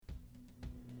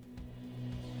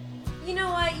You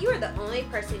know what? You are the only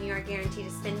person you are guaranteed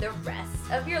to spend the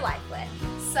rest of your life with.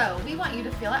 So, we want you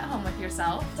to feel at home with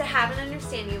yourself. To have an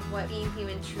understanding of what being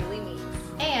human truly means.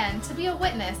 And to be a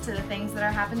witness to the things that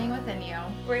are happening within you.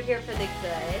 We're here for the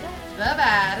good. The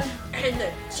bad. And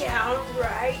the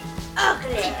downright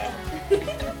ugly.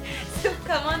 So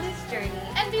come on this journey.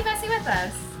 And be messy with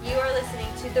us. You are listening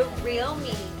to The Real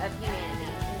Meaning of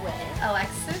Humanity with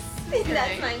Alexis.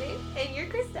 That's my name. And you're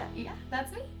Krista. Yeah,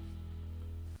 that's me.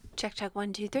 Check,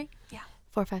 1, 2, 3. Yeah.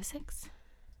 4, 5, 6.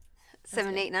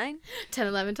 7, 8, 9. 10,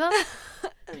 11, 12.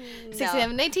 16,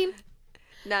 17, 18.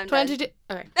 No, I'm 22.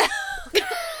 Okay.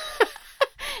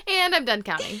 And I'm done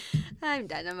counting. I'm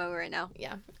done. I'm over it now.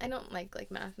 Yeah. I don't like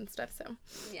math and stuff, so.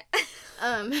 Yeah.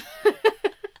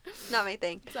 Not my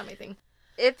thing. It's not my thing.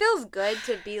 It feels good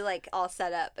to be all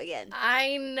set up again.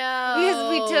 I know.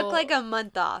 Because we took a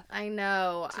month off. I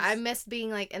know. I miss being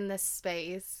in this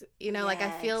space. You know, Yes. I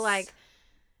feel like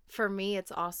for me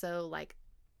it's also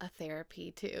a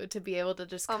therapy too, to be able to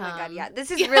just come. Oh my God, yeah. This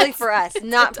is really for us,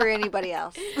 not for anybody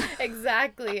else.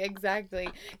 Exactly.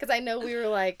 Because I know we were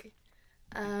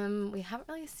we haven't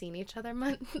really seen each other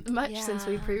much since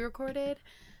we pre-recorded.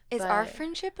 Is our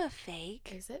friendship a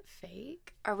fake? Is it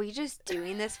fake? Are we just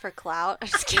doing this for clout? I'm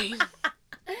just kidding.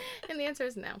 And the answer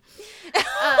is no.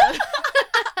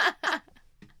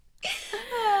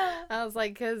 I was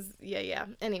because, yeah.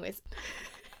 Anyways.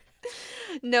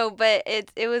 No, but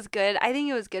it was good. I think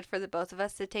it was good for the both of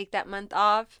us to take that month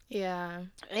off. Yeah.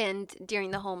 And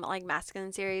during the whole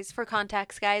masculine series, for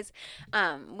context, guys,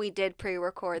 we did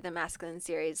pre-record the masculine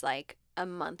series a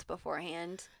month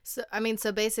beforehand. So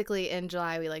basically in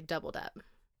July we doubled up.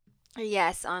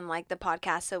 Yes, on the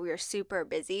podcast, so we were super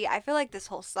busy. I feel like this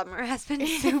whole summer has been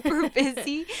super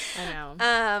busy. I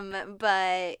know.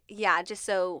 But yeah, just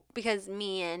so because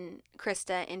me and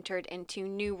Krista entered into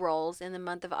new roles in the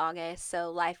month of August, so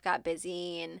life got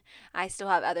busy and I still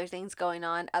have other things going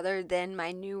on other than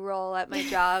my new role at my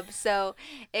job. So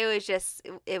it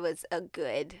was a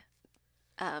good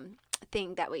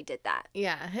thing that we did that.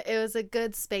 Yeah, it was a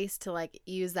good space to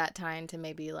use that time to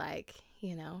maybe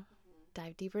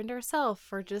dive deeper into ourselves,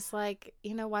 or just watch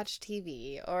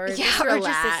TV, or just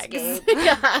relax. Or just escape.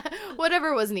 Yeah,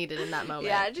 whatever was needed in that moment.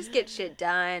 Yeah, just get shit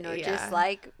done, or just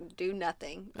do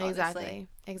nothing. Honestly.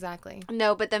 Exactly.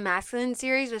 No, but the masculine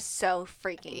series was so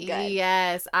freaking good.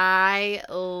 Yes, I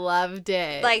loved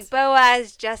it.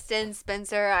 Boaz, Justin,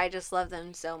 Spencer, I just love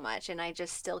them so much, and I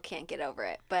just still can't get over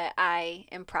it. But I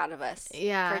am proud of us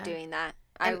for doing that.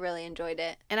 I really enjoyed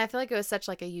it. And I feel like it was such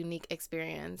a unique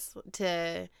experience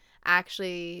to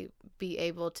actually be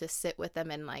able to sit with them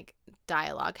and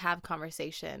dialogue, have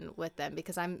conversation with them,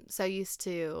 because I'm so used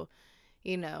to,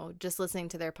 just listening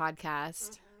to their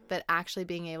podcast, but actually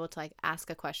being able to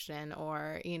ask a question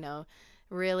or,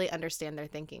 really understand their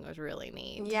thinking was really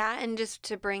neat. Yeah, and just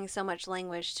to bring so much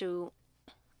language to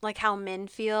how men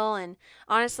feel, and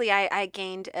honestly I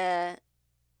gained a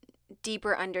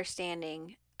deeper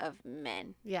understanding of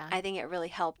men. Yeah. I think it really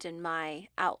helped in my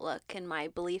outlook and my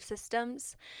belief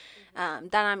systems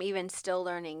that I'm even still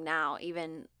learning now,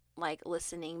 even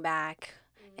listening back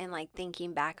and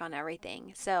thinking back on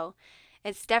everything. So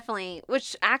it's definitely,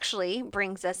 which actually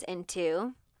brings us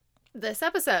into this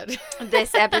episode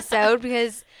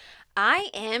because I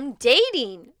am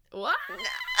dating. What?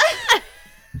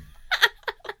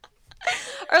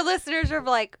 Our listeners are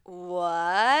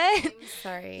what?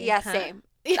 Sorry. Yeah, same.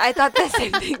 I thought the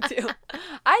same thing too.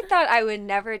 I thought I would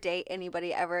never date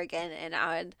anybody ever again, and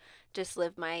I would just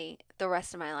live the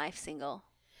rest of my life single.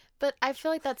 But I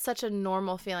feel like that's such a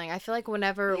normal feeling. I feel like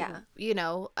whenever,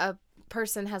 a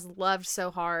person has loved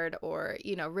so hard, or,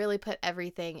 really put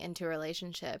everything into a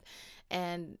relationship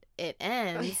and it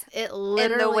ends, it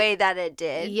literally... In the way that it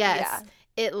did. Yes. Yeah.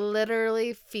 It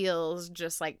literally feels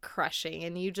just crushing,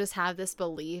 and you just have this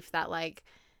belief that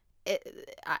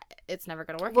it's never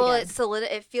going to work again.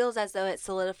 It feels as though it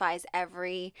solidifies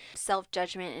every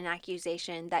self-judgment and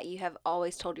accusation that you have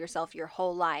always told yourself your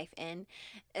whole life, and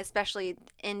especially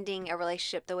ending a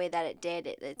relationship the way that it did,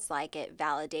 it's it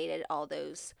validated all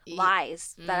those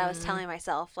lies that I was telling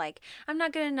myself, I'm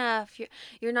not good enough,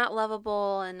 you're not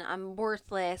lovable, and I'm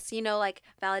worthless,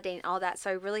 validating all that. So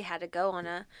I really had to go on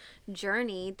a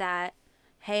journey that,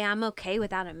 hey, I'm okay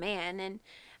without a man, and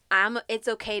it's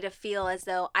okay to feel as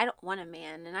though I don't want a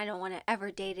man and I don't want to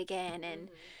ever date again and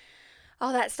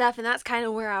all that stuff. And that's kind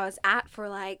of where I was at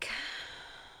for I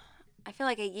feel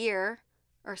a year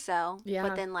or so. Yeah.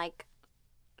 But then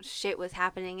shit was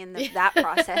happening in that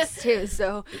process too.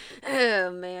 So,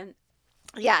 oh man.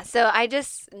 Yeah. So I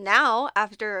just now,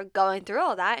 after going through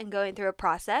all that and going through a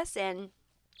process, and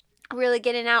really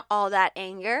getting out all that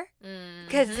anger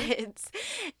because Mm-hmm.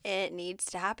 it needs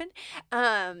to happen.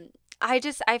 Um, I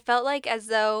felt like as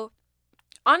though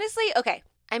honestly, okay,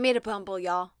 I made a Bumble,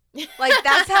 y'all. Like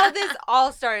that's how this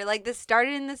all started. Like this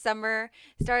started in the summer,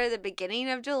 started at the beginning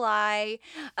of July.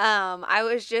 I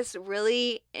was just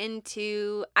really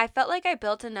into I felt like I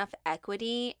built enough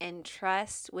equity and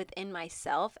trust within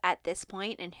myself at this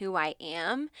point and who I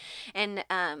am. And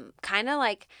kind of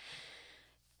like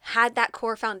had that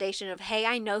core foundation of, hey,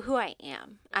 I know who I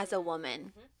am as a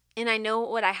woman. And I know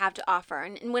what I have to offer.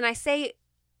 And when I say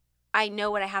I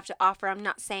know what I have to offer, I'm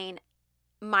not saying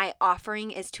my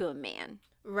offering is to a man.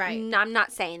 Right. No, I'm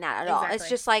not saying that at all. It's Exactly.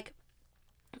 just like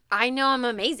I know I'm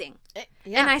amazing. And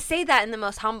Yeah. I say that in the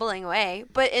most humbling way,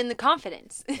 but in the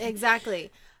confidence.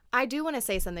 Exactly. I do want to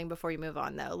say something before you move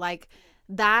on, though. Like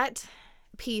that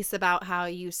piece about how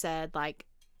you said, like,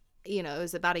 it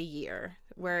was about a year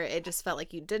where it just felt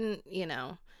like you didn't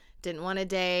want to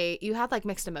date. You had like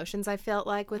mixed emotions, I felt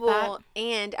like, with that. Well,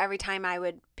 and every time I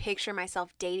would picture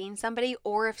myself dating somebody,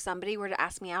 or if somebody were to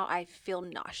ask me out, I'd feel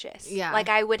nauseous. Yeah. Like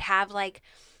I would have like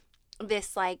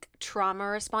this like trauma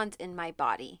response in my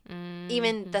body,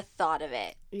 even Mm-hmm. the thought of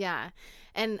it. Yeah.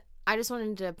 And I just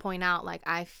wanted to point out, like,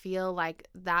 I feel like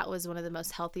that was one of the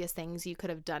most healthiest things you could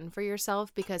have done for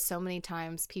yourself, because so many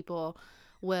times people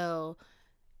will,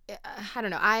 I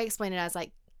don't know, I explain it as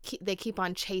like, they keep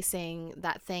on chasing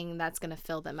that thing that's going to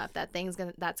fill them up, that's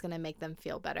going to make them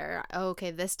feel better. Oh, okay,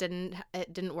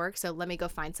 it didn't work, so let me go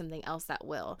find something else that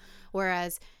will.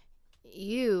 Whereas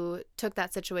you took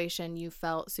that situation, you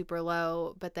felt super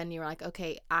low, but then you were like,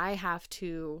 okay, I have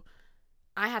to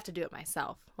do it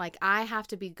myself. Like, I have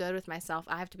to be good with myself.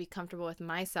 I have to be comfortable with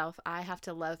myself. I have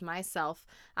to love myself.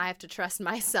 I have to trust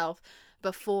myself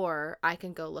before I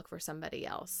can go look for somebody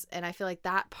else. And I feel like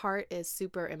that part is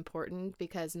super important,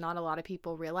 because not a lot of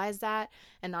people realize that,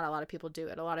 and not a lot of people do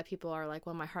it. A lot of people are like,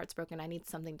 well, my heart's broken. I need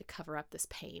something to cover up this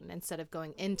pain, instead of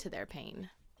going into their pain.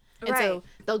 And Right. so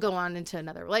they'll go on into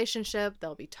another relationship.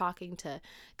 They'll be talking to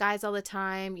guys all the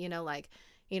time, like,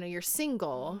 you're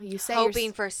single. You say you're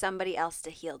Hoping for somebody else to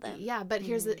heal them. yeah, but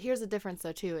here's the Mm-hmm. here's the difference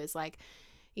though too, is like,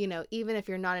 even if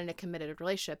you're not in a committed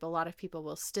relationship, a lot of people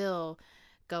will still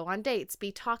go on dates,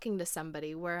 be talking to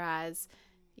somebody, whereas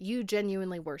you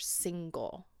genuinely were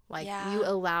single. Like, you Yeah.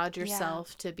 allowed Yeah.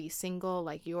 yourself to be single.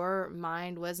 Like, your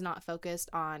mind was not focused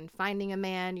on finding a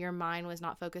man. Your mind was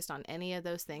not focused on any of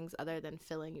those things other than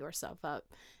filling yourself up.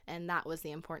 And that was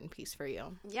the important piece for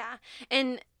you. Yeah.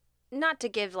 And not to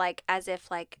give like as if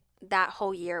like that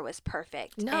whole year was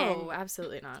perfect. No, And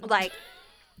absolutely not. like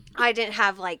I didn't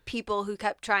have like people who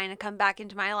kept trying to come back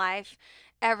into my life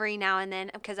every now and then,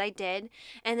 because I did.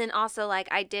 And then also like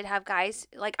I did have guys,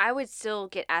 like I would still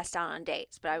get asked out on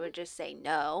dates, but I would just say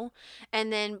no.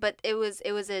 And then but it was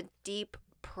a deep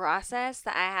process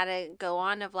that I had to go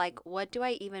on of like, what do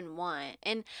I even want?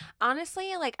 And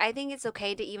honestly, like I think it's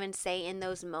okay to even say in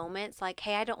those moments like,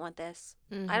 hey, I don't want this.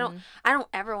 I don't Mm-hmm. I don't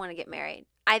ever want to get married.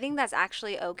 I think that's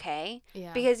actually okay,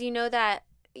 Yeah. because you know that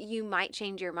you might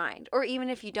change your mind, or even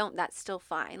if you don't, that's still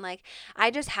fine. Like I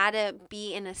just had to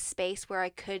be in a space where I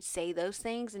could say those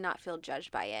things and not feel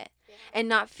judged by it, and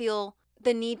not feel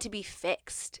the need to be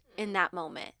fixed in that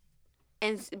moment,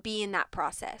 and be in that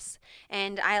process.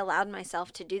 And I allowed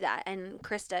myself to do that. And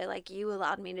Krista, like you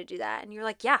allowed me to do that, and you're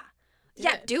like, yeah, Do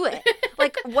yeah, do it. it.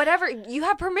 Like whatever, you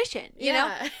have permission.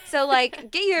 Yeah. So like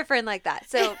get you a friend like that.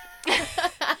 So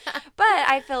but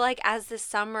I feel like as the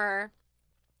summer,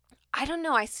 I don't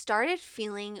know, I started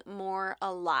feeling more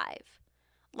alive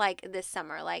like this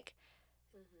summer. Like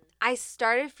I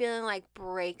started feeling like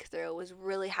breakthrough was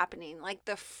really happening, like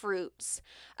the fruits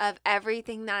of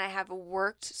everything that I have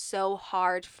worked so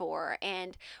hard for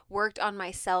and worked on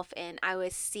myself in. I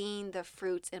was seeing the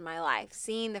fruits in my life,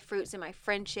 seeing the fruits in my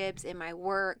friendships, in my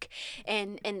work,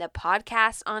 and in the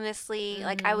podcast, honestly.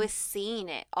 Like I Mm-hmm. was seeing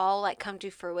it all like come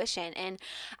to fruition, and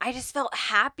I just felt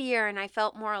happier and I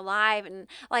felt more alive. And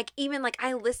like even like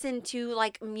I listened to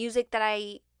like music that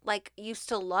I like used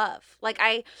to love. Like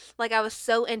I was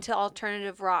so into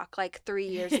alternative rock like 3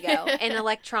 years ago, and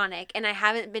electronic, and I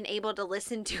haven't been able to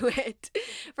listen to it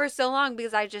for so long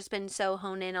because I've just been so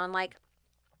honed in on like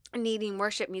needing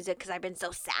worship music because I've been so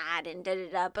sad and da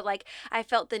da da. But like I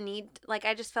felt the need, like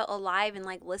I just felt alive and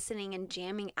like listening and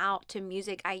jamming out to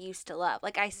music I used to love.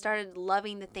 Like I started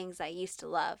loving the things I used to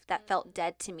love that felt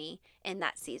dead to me in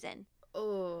that season.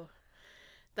 Oh,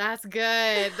 that's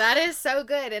good. That is so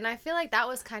good. And I feel like that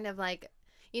was kind of like,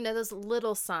 those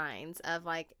little signs of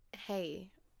like, hey,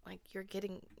 like you're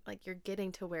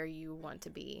getting to where you want to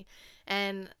be.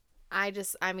 And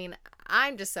I mean,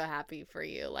 I'm just so happy for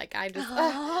you. Like,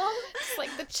 Oh. just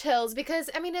like the chills because,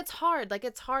 I mean, it's hard. Like,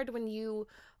 it's hard when you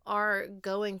are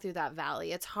going through that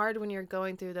valley. It's hard when you're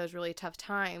going through those really tough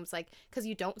times, like, because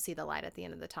you don't see the light at the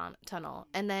end of the tunnel.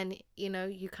 And then,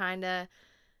 you kind of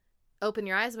open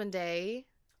your eyes one day,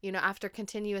 after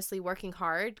continuously working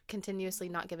hard, continuously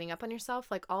not giving up on yourself,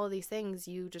 like all of these things,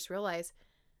 you just realize,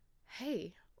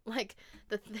 hey, like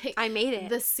I made it.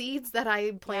 the seeds that I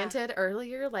Yeah. planted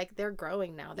earlier, like they're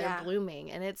growing now, they're Yeah.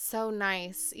 blooming, and it's so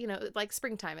nice, like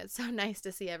springtime. It's so nice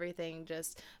to see everything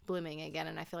just blooming again,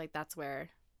 and I feel like that's where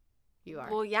you are.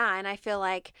 Well, yeah, and I feel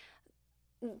like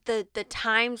the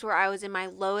times where I was in my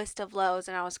lowest of lows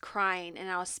and I was crying and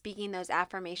I was speaking those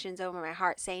affirmations over my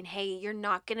heart saying, "Hey, you're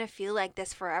not going to feel like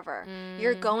this forever.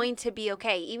 You're Mm-hmm. going to be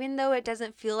okay. Even though it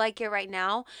doesn't feel like it right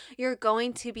now, you're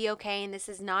going to be okay and this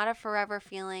is not a forever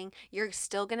feeling. You're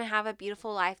still going to have a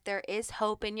beautiful life. There is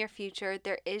hope in your future.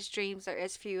 There is dreams, there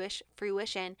is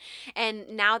fruition." And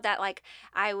now that like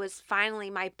I was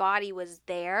finally my body was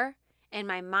there and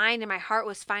my mind and my heart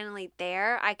was finally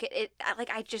there, I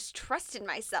just trusted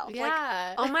myself. Like,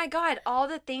 Yeah. oh my God, all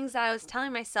the things that I was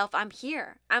telling myself, I'm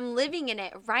here. I'm living in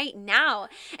it right now.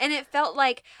 And it felt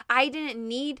like I didn't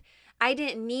need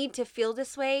to feel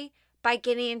this way by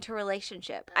getting into a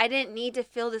relationship. I didn't need to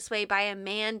feel this way by a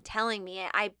man telling me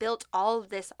it. I built all of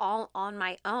this all on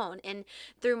my own and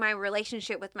through my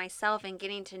relationship with myself and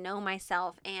getting to know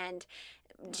myself and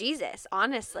Jesus,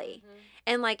 honestly. Mm-hmm.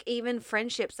 And like even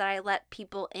friendships that I let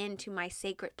people into my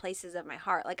sacred places of my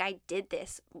heart. Like I did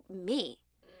this me.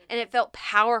 And it felt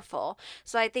powerful.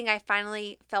 So I think I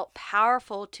finally felt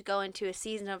powerful to go into a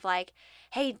season of like,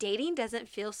 hey, dating doesn't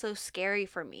feel so scary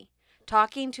for me.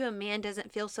 Talking to a man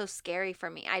doesn't feel so scary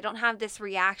for me. I don't have this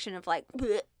reaction of like,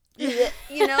 bleh, bleh,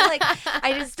 like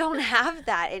I just don't have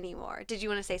that anymore. Did you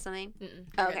want to say something?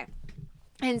 Oh, okay.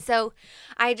 And so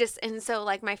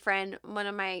like my friend, one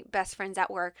of my best friends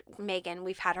at work, Megan,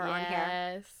 we've had her on here.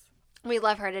 Yes. We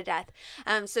love her to death.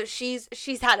 So she's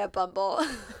had a Bumble.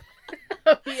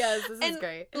 Oh, yes, this is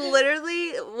great.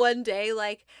 Literally one day,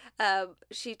 like,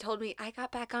 she told me I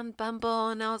got back on Bumble,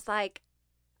 and I was like,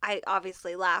 I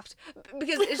obviously laughed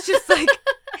because it's just like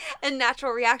a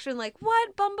natural reaction, like,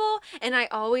 what, Bumble? And I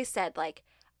always said, like,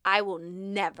 I will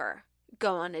never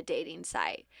go on a dating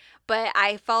site. But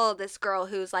I follow this girl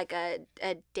who's like a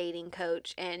dating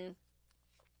coach, and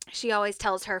she always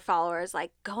tells her followers,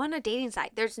 like, go on a dating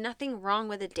site. There's nothing wrong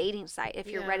with a dating site if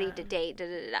you're ready to date. Da,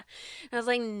 da, da, da. And I was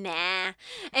like, nah.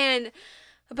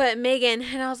 But Megan,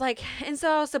 and I was like, and so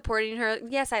I was supporting her.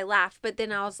 Yes, I laughed, but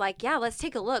then I was like, yeah, let's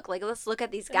take a look. Like, let's look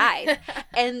at these guys.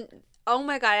 And oh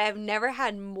my God, I've never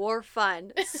had more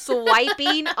fun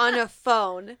swiping on a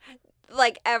phone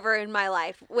like ever in my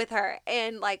life with her.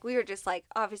 And like we were just like,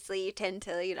 obviously you tend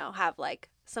to have like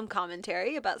some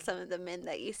commentary about some of the men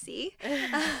that you see.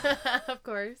 Of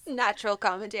course. Natural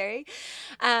commentary,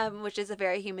 which is a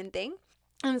very human thing.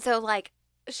 And so like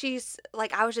she's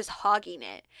like, I was just hogging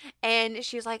it, and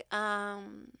she was like,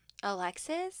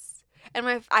 Alexis.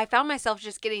 And I found myself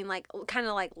just getting like kind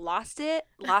of like lost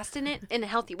in it in a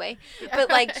healthy way, but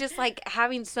like just like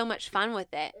having so much fun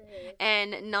with it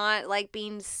and not like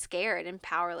being scared and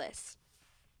powerless.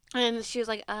 And she was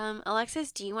like,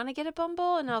 Alexis, do you want to get a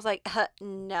Bumble? And I was like,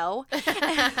 no.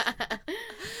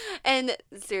 And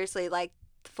seriously, like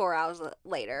 4 hours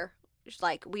later,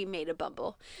 like we made a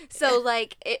Bumble. So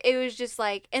like it was just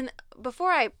like, and before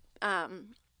I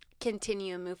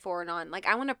continue and move forward on, like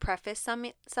I want to preface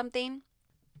something.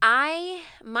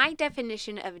 My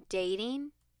definition of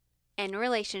dating and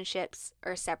relationships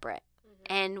are separate.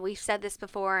 And we've said this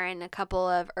before in a couple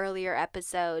of earlier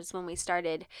episodes when we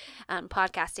started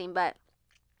podcasting, but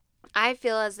I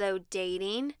feel as though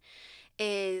dating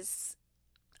is,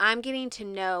 I'm getting to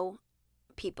know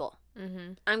people.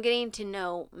 Mm-hmm. I'm getting to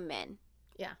know men.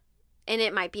 Yeah. And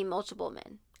it might be multiple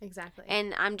men. Exactly.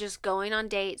 And I'm just going on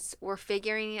dates. We're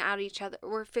figuring each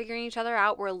other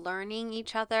out. We're learning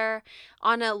each other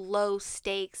on a low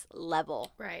stakes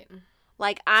level. Right.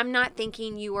 Like, I'm not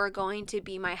thinking you are going to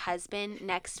be my husband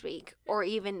next week or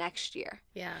even next year.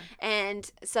 Yeah. And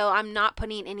so I'm not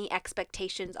putting any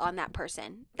expectations on that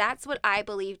person. That's what I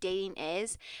believe dating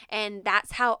is. And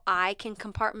that's how I can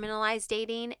compartmentalize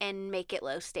dating and make it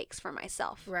low stakes for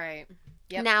myself. Right.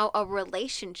 Yep. Now, a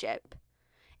relationship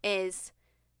is,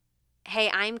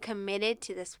 hey, I'm committed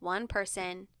to this one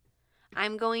person.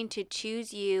 I'm going to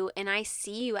choose you, and I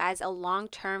see you as a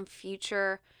long-term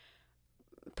future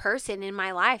person in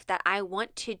my life that I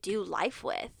want to do life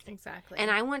with. Exactly.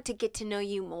 And I want to get to know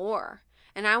you more.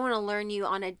 And I want to learn you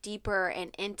on a deeper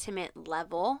and intimate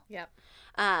level. Yep.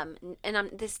 And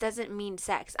this doesn't mean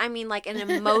sex. I mean like an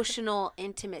emotional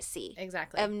intimacy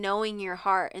Exactly. of knowing your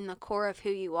heart and the core of who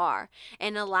you are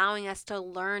and allowing us to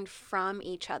learn from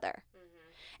each other.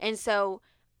 And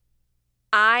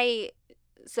I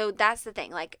so that's the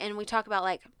thing. Like, and we talk about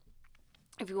like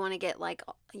if you want to get like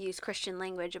use Christian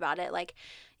language about it, like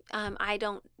I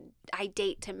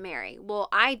date to marry. Well,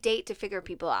 I date to figure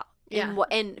people out Yeah.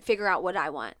 and figure out what I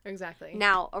want. Exactly.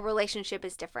 Now, a relationship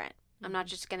is different. I'm not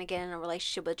just going to get in a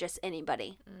relationship with just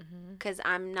anybody because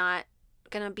I'm not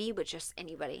going to be with just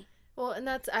anybody. Well, and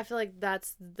I feel like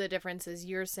that's the difference is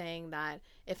you're saying that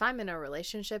if I'm in a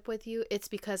relationship with you, it's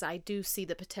because I do see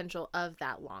the potential of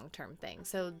that long-term thing.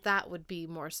 So that would be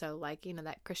more so like,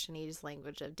 that Christianese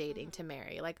language of dating to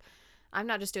marry. Like, I'm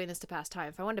not just doing this to pass time.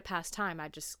 If I wanted to pass time,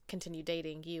 I'd just continue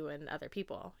dating you and other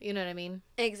people. You know what I mean?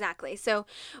 Exactly. So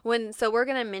we're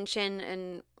going to mention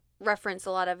and reference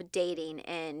a lot of dating,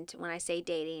 and when I say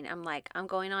dating, I'm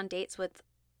going on dates with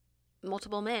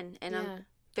multiple men, and I'm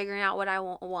figuring out what I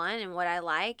want and what I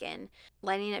like and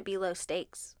letting it be low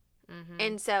stakes.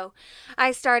 And so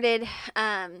I started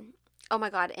oh my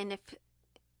god, and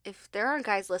if there are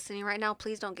guys listening right now,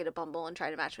 please don't get a Bumble and try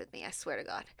to match with me. I swear to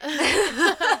God.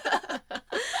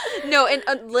 No, and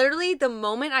literally the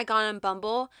moment I got on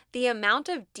Bumble, the amount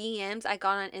of DMs I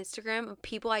got on Instagram of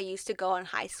people I used to go on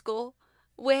high school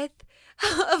with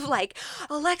of like,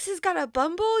 Alexis got a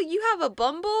Bumble, you have a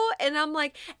Bumble, and I'm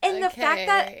like, and the fact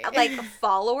that like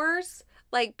followers,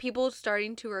 like people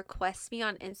starting to request me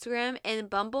on Instagram, and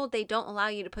Bumble, they don't allow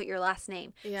you to put your last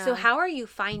name. Yeah. So how are you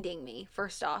finding me,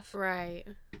 first off? Right.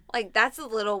 Like, that's a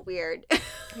little weird.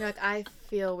 You're like, I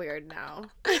feel weird now.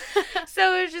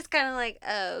 So it was just kind of like,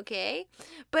 oh, okay.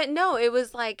 But no, it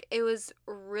was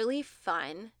really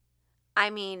fun. I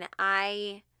mean,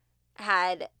 I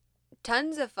had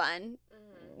tons of fun,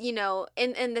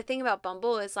 and the thing about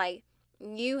Bumble is like,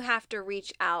 you have to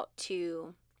reach out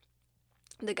to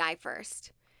the guy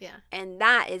first. Yeah. And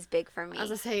that is big for me. I was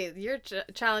going to say, you're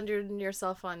challenging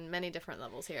yourself on many different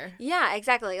levels here. Yeah,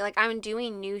 exactly. Like, I'm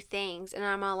doing new things and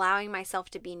I'm allowing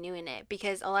myself to be new in it,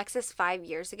 because Alexis 5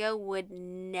 years ago would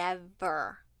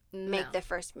never make the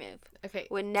first move. Okay.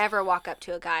 Would never walk up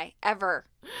to a guy, ever.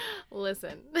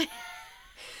 Listen.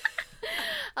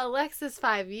 Alexis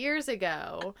 5 years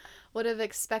ago would have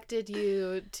expected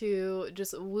you to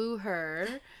just woo her,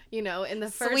 in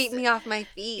the first... Sweep me off my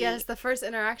feet. Yes, the first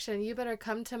interaction. You better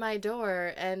come to my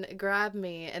door and grab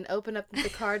me and open up the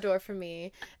car door for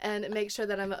me and make sure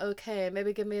that I'm okay.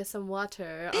 Maybe give me some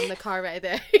water on the car right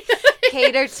there.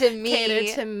 Cater to me.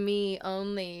 Cater to me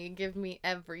only. Give me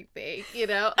everything,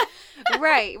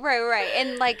 Right.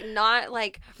 And like not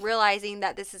like realizing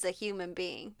that this is a human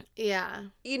being. Yeah.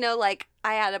 Like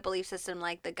I had a belief system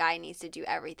like the guy needs to do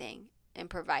everything and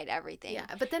provide everything. Yeah,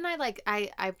 but then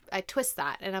I twist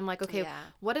that and I'm like, okay,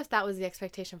 what if that was the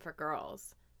expectation for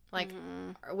girls? Like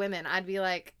or women, I'd be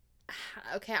like,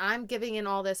 okay, I'm giving in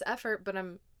all this effort, but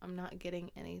I'm not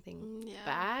getting anything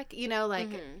back.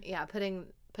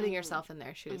 Putting yourself in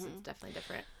their shoes is definitely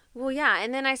different. Well, yeah,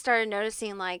 and then I started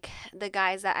noticing like the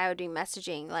guys that I would be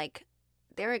messaging, like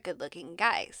they were good-looking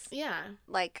guys. Yeah.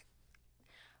 Like,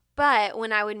 but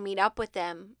when I would meet up with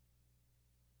them,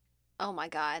 oh my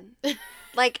God,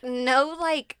 like no,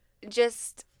 like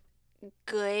just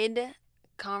good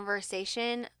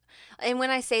conversation. And when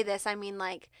I say this, I mean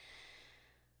like,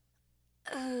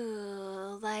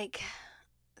 like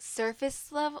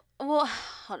surface level. Well,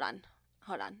 hold on.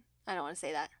 I don't want to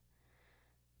say that.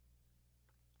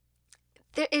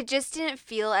 It just didn't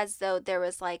feel as though there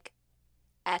was like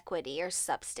equity or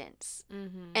substance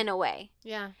in a way.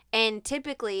 Yeah. And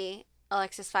typically,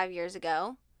 Alexis 5 years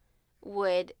ago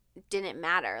didn't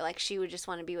matter. Like she would just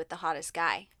want to be with the hottest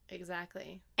guy.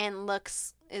 Exactly. And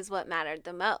looks is what mattered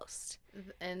the most.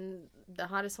 And the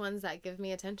hottest ones that give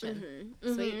me attention.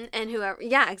 Sweet. And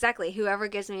whoever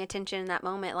gives me attention in that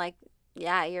moment, like,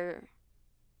 yeah, you're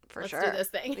for sure. Let's do this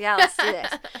thing. Yeah, let's do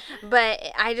this. But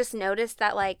I just noticed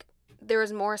that like there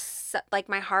was more, like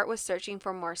my heart was searching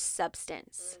for more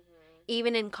substance,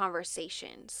 even in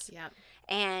conversations. Yeah.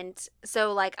 And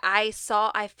so like I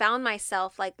found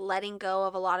myself like letting go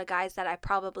of a lot of guys that I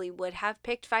probably would have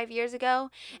picked 5 years ago,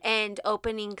 and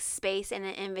opening space and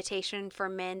an invitation for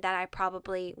men that I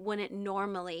probably wouldn't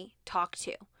normally talk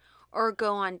to or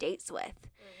go on dates with.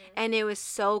 And it was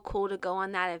so cool to go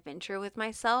on that adventure with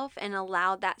myself and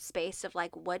allow that space of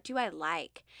like, what do I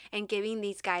like? And giving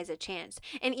these guys a chance.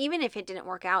 And even if it didn't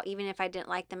work out, even if I didn't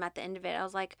like them at the end of it, I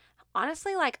was like,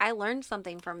 honestly, like I learned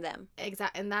something from them.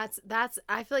 Exactly. And that's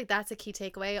I feel like that's a key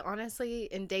takeaway, honestly,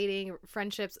 in dating,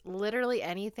 friendships, literally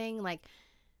anything. Like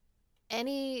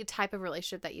any type of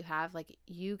relationship that you have, like,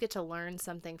 you get to learn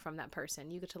something from that person.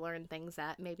 You get to learn things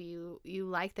that maybe you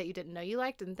like that you didn't know you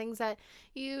liked, and things that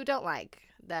you don't like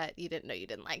that you didn't know you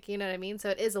didn't like. You know what I mean? So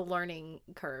it is a learning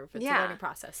curve. It's a Yeah. learning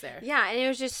process there. Yeah, and it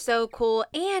was just so cool.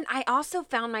 And I also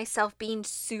found myself being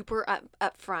super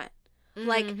up front.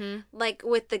 Like Mm-hmm. like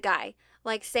with the guy.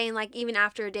 Like saying, like, even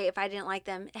after a date, if I didn't like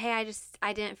them, hey,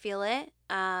 I didn't feel it.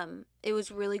 It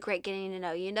was really great getting to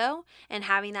know you, know, and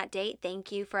having that date.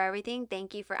 Thank you for everything.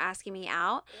 Thank you for asking me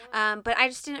out. But I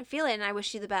just didn't feel it, and I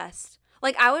wish you the best.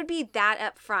 Like, I would be that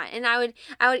upfront, and I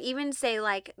would even say,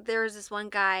 like, there was this one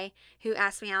guy who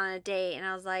asked me out on a date, and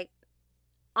I was like,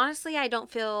 honestly, I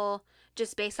don't feel,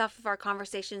 just based off of our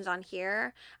conversations on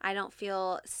here, I don't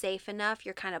feel safe enough.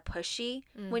 You're kind of pushy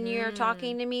when you're Mm-hmm.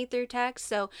 talking to me through text.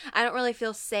 So I don't really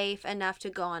feel safe enough to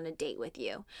go on a date with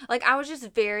you. Like, I was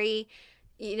just very,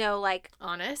 like,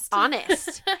 Honest.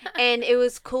 honest. And it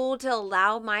was cool to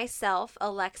allow myself,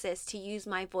 Alexis, to use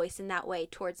my voice in that way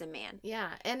towards a man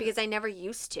Yeah, and because I never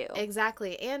used to.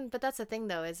 exactly. But that's the thing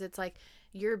though, is it's like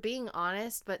you're being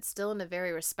honest but still in a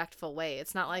very respectful way.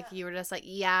 It's not like you were just like,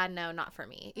 yeah, no, not for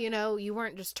me. You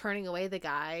weren't just turning away the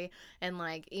guy and,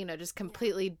 like, just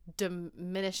completely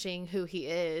diminishing who he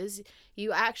is.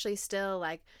 You actually still,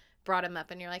 like, brought him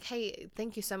up and you're like, "Hey,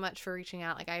 thank you so much for reaching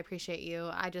out. Like, I appreciate you.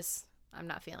 I'm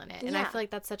not feeling it." And I Yeah. feel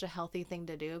like that's such a healthy thing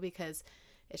to do because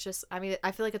it's just, I mean,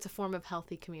 I feel like it's a form of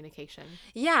healthy communication.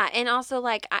 Yeah, and also,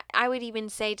 like, I would even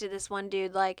say to this one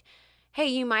dude, like, hey,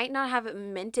 you might not have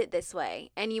meant it this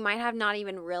way, and you might have not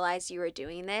even realized you were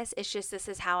doing this. It's just, this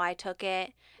is how I took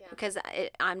it because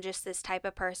I'm just this type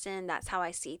of person. That's how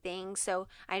I see things. So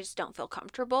I just don't feel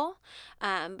comfortable.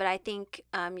 But I think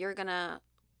you're gonna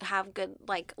have good,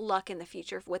 like, luck in the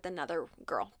future with another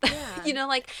girl. Yeah.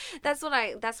 Like, that's what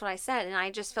I said, and I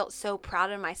just felt so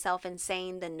proud of myself in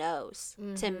saying the no's to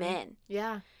Mm-hmm. men,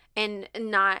 Yeah. and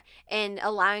not, and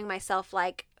allowing myself,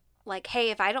 like, hey,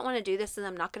 if I don't want to do this, then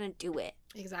I'm not going to do it,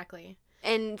 Exactly.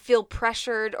 and feel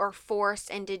pressured or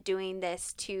forced into doing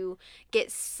this to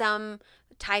get some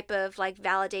type of, like,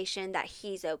 validation that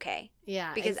he's okay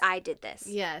Yeah. because I did this.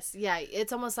 Yes. Yeah.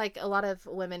 It's almost like a lot of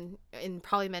women, and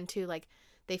probably men too, like,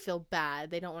 they feel bad.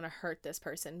 They don't want to hurt this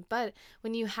person. But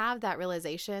when you have that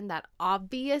realization that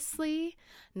obviously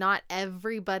not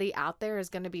everybody out there is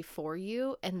going to be for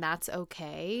you, and that's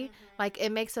okay, like,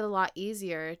 it makes it a lot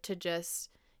easier to just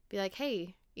be like,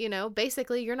 hey,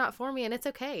 basically you're not for me and it's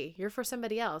okay. You're for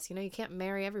somebody else. You can't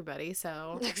marry everybody.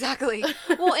 So, Exactly.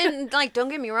 Well, and, like, don't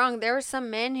get me wrong, there were some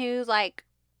men who, like,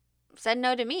 said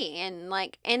no to me and,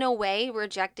 like, in a way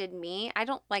rejected me. I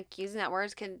don't like using that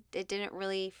word because it didn't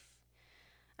really,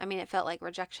 I mean, it felt like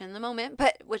rejection in the moment,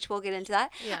 but which we'll get into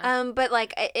that. yeah, But,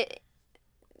 like,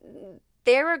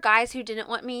 there were guys who didn't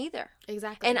want me either.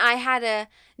 exactly. And I had to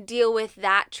deal with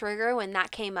that trigger when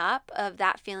that came up, of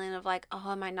that feeling of, like,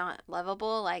 oh, am I not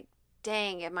lovable? Like,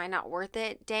 dang, am I not worth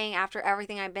it? Dang, after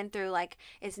everything I've been through, like,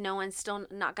 is no one still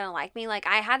not going to like me? Like,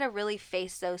 I had to really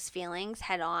face those feelings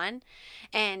head on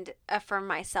and affirm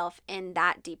myself in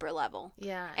that deeper level.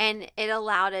 Yeah. And it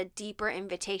allowed a deeper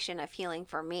invitation of healing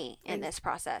for me in this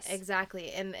process.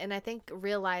 Exactly. And I think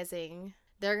realizing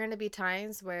there are going to be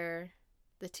times where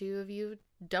the two of you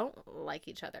don't like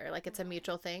each other. Like, it's a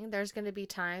mutual thing. There's going to be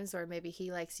times where maybe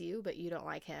he likes you, but you don't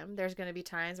like him. There's going to be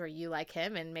times where you like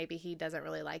him and maybe he doesn't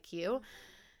really like you.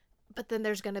 But then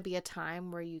there's going to be a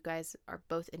time where you guys are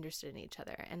both interested in each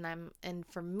other. And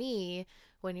for me,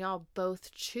 when y'all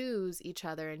both choose each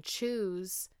other and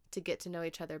choose to get to know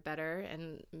each other better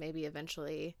and maybe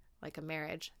eventually like a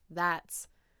marriage, that's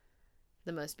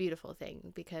the most beautiful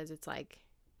thing, because it's like,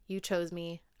 you chose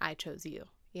me, I chose you.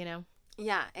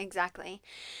 Yeah, exactly.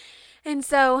 And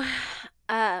so,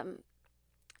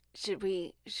 should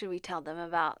we tell them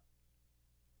about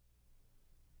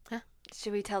Huh?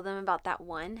 should we tell them about that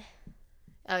one?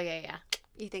 Oh, yeah.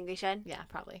 You think we should? Yeah,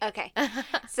 probably. Okay.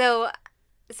 So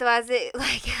as it,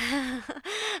 like,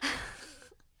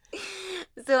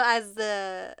 so as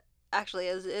the actually,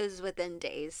 it was within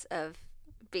days of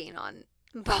being on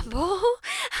Bumble,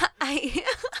 I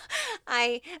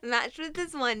I matched with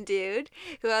this one dude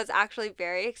who I was actually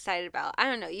very excited about. I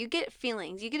don't know, you get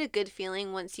feelings. You get a good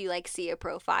feeling once you, like, see a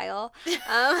profile.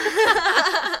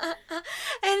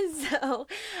 And so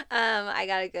I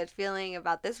got a good feeling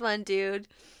about this one dude.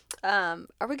 Are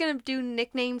we gonna do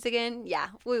nicknames again? Yeah,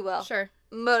 we will. Sure.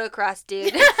 Motocross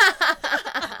dude.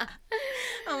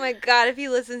 Oh my god, if he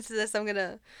listens to this, I'm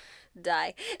gonna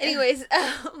die. Anyways,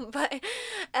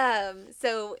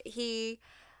 so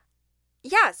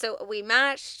so we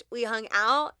matched, we hung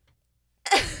out,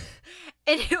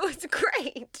 and it was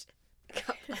great.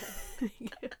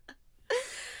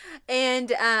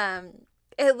 And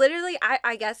it literally,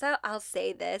 I guess I'll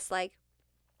say this, like,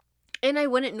 and I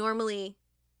wouldn't normally,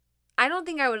 I don't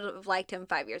think I would have liked him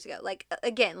 5 years ago. Like,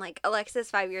 again, like Alexis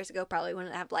 5 years ago probably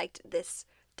wouldn't have liked this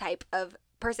type of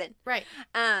person. Right.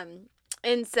 Um,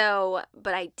 and so,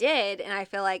 but I did, and I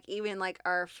feel like even like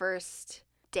our first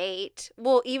date,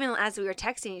 well, even as we were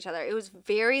texting each other, it was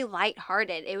very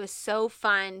lighthearted. It was so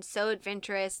fun, so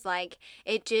adventurous. Like,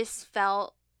 it just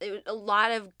felt, it was a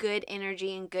lot of good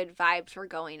energy and good vibes were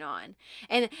going on.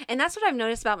 And that's what I've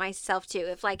noticed about myself too.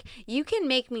 If like you can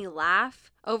make me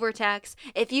laugh over text,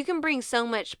 if you can bring so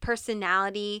much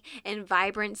personality and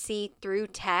vibrancy through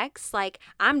text, like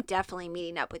I'm definitely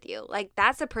meeting up with you. Like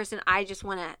that's a person I just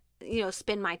want to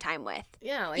spend my time with,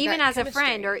 Yeah, like even that as a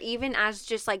friend, or chemistry. even as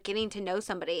just like getting to know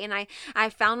somebody. And I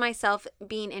found myself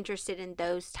being interested in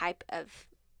those type of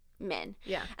men,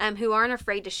 Yeah. who aren't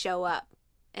afraid to show up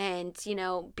and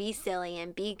be silly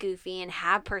and be goofy and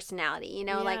have personality,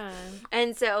 like. Yeah.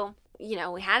 And so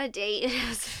we had a date.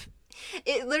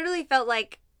 It literally felt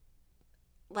like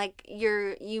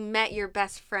you met your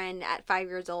best friend at 5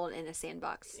 years old in a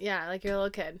sandbox. Yeah, like you're a little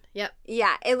kid. Yep.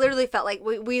 Yeah, it literally felt like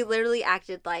we literally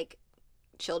acted like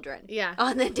children Yeah.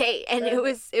 on the date, and it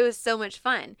was so much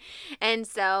fun. And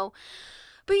so,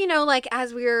 but like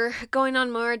as we were going on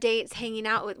more dates, hanging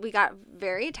out with, we got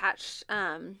very attached,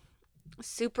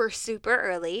 super super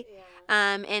early.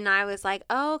 And I was like,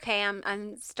 oh, okay,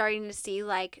 I'm starting to see,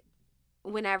 like,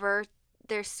 whenever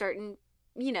there's certain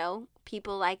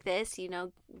people like this,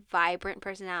 vibrant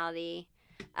personality,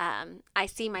 I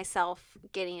see myself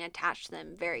getting attached to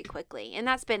them very quickly. And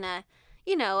that's been a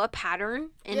pattern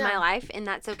in my Yeah. life, and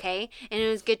that's okay. And it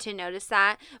was good to notice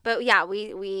that. But yeah,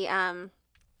 we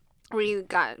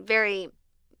got very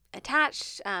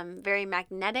attached, very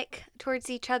magnetic towards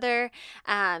each other.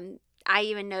 I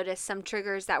even noticed some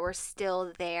triggers that were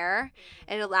still there.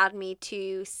 It allowed me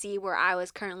to see where I was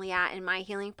currently at in my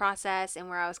healing process, and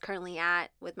where I was currently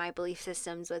at with my belief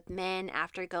systems with men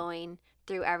after going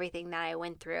through everything that I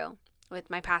went through with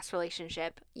my past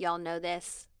relationship. Y'all know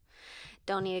this.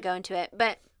 Don't need to go into it.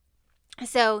 But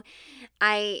so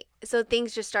so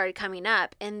things just started coming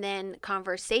up, and then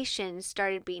conversations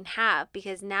started being had,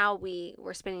 because now we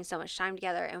were spending so much time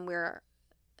together, and we're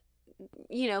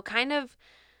kind of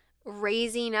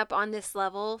raising up on this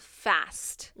level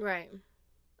fast. Right.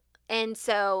 And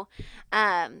so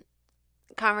um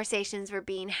conversations were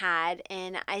being had,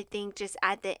 and I think just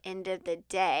at the end of the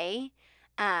day,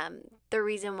 the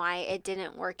reason why it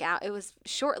didn't work out, it was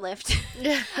short-lived.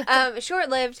 Yeah.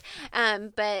 Short-lived,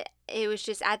 but it was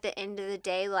just at the end of the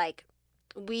day, like,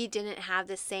 we didn't have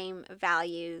the same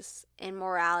values and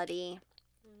morality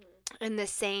and the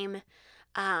same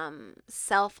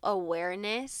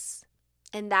self-awareness,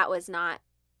 and that was not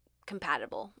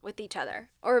compatible with each other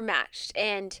or matched.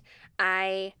 And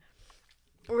I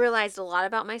realized a lot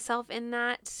about myself in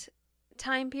that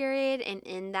time period and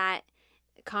in that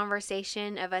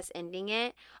conversation of us ending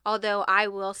it. Although I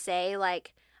will say,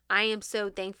 like, I am so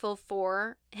thankful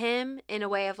for him, in a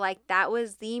way of like, that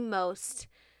was the most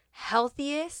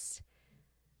healthiest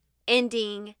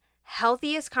ending,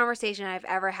 healthiest conversation I've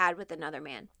ever had with another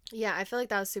man. Yeah, I feel like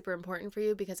that was super important for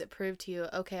you because it proved to you,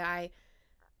 okay, I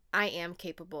am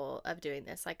capable of doing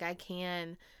this. Like I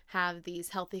can have these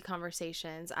healthy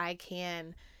conversations. I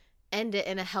can end it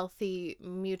in a healthy,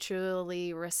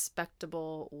 mutually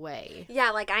respectable way Yeah,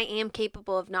 like, I am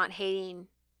capable of not hating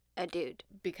a dude.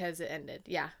 because it ended.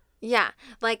 Yeah. Yeah,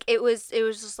 like, it was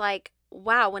just like,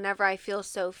 wow, whenever I feel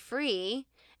so free,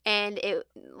 and it,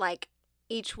 like,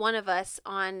 each one of us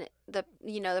on the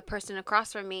person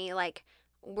across from me, like,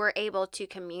 we're able to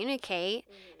communicate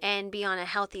and be on a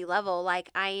healthy level, like,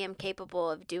 I am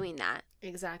capable of doing that.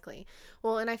 Exactly.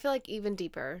 Well, and I feel like even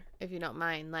deeper, if you don't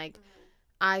mind, like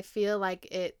I feel like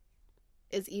it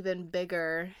is even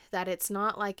bigger that it's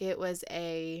not like it was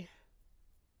a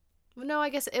no, I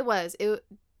guess it was. It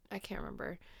I can't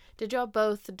remember. Did y'all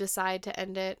both decide to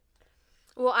end it?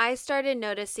 Well, I started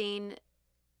noticing,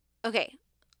 okay,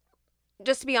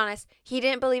 just to be honest, he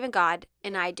didn't believe in God,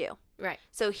 and I do. Right.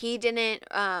 So he didn't,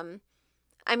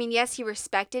 I mean, yes, he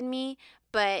respected me,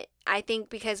 but I think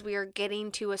because we were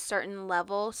getting to a certain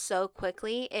level so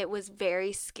quickly, it was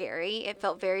very scary. It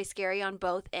felt very scary on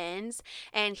both ends.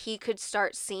 And he could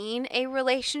start seeing a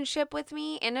relationship with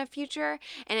me in a future.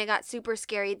 And it got super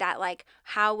scary that, like,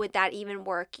 how would that even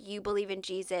work? You believe in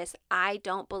Jesus. I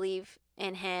don't believe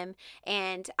in him,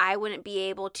 and I wouldn't be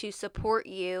able to support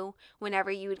you whenever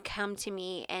you would come to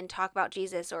me and talk about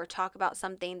Jesus or talk about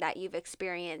something that you've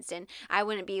experienced, and I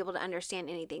wouldn't be able to understand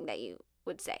anything that you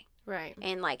would say. Right.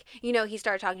 And like, he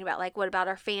started talking about like, what about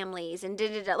our families, and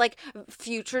like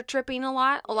future tripping a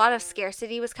lot. A lot of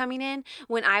scarcity was coming in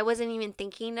when I wasn't even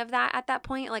thinking of that at that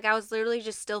point. Like, I was literally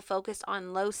just still focused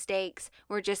on low stakes.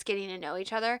 We're just getting to know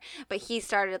each other. But he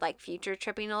started like future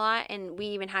tripping a lot, and we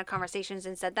even had conversations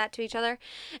and said that to each other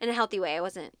in a healthy way. I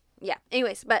wasn't, yeah.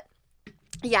 Anyways, but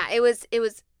yeah, it was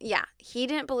yeah, he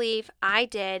didn't believe, I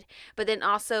did. But then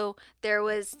also there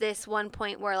was this one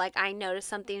point where like I noticed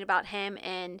something about him,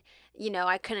 and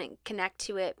I couldn't connect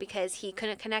to it because he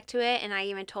couldn't connect to it. And I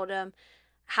even told him,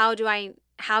 how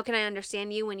can I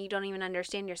understand you when you don't even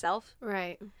understand yourself?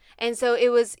 Right. And so it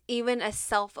was even a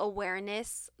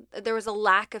self-awareness. There was a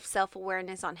lack of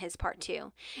self-awareness on his part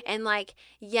too. And like,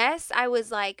 yes, I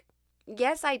was like,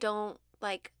 yes, I don't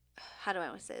like, how do I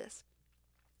want to say this?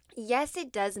 Yes,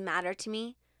 it does matter to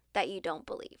me that you don't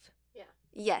believe. Yeah.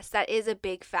 Yes, that is a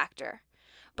big factor.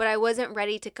 But I wasn't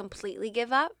ready to completely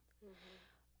give up.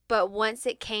 But once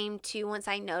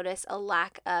I noticed a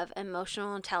lack of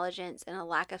emotional intelligence and a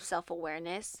lack of self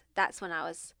awareness, that's when I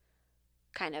was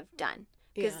kind of done.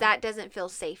 Because Yeah. that doesn't feel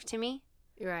safe to me.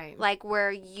 Right. Like,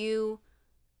 where you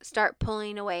start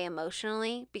pulling away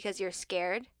emotionally because you're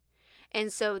scared.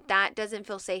 And so that doesn't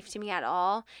feel safe to me at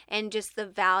all. And just the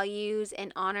values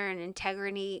and honor and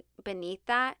integrity beneath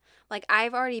that. Like,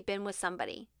 I've already been with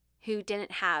somebody who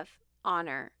didn't have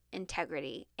honor,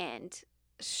 integrity, and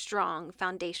strong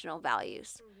foundational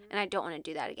values. And I don't want to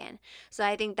do that again. So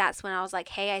I think that's when I was like,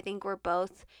 hey, I think we're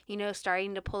both,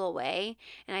 starting to pull away.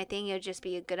 And I think it would just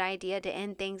be a good idea to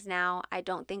end things now. I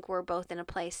don't think we're both in a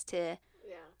place to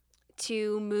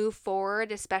move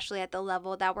forward, especially at the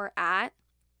level that we're at.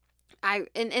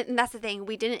 And that's the thing.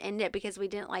 We didn't end it because we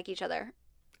didn't like each other.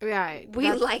 Right.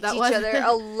 We liked that each was other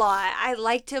a lot. I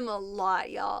liked him a lot,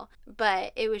 y'all.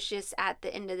 But it was just at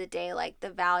the end of the day, like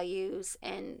the values,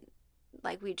 and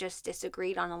like we just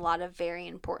disagreed on a lot of very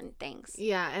important things.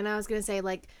 Yeah, and I was going to say,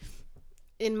 like,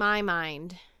 in my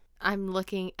mind, I'm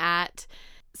looking at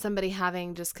somebody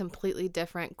having just completely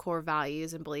different core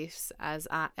values and beliefs as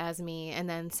me, and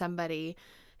then somebody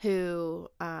who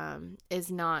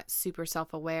is not super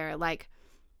self-aware. Like,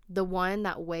 the one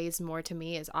that weighs more to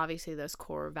me is obviously those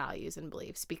core values and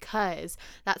beliefs, because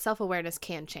that self-awareness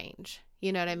can change.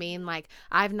 You know what I mean? Like,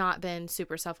 I've not been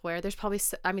super self-aware.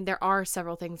 There are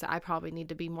several things that I probably need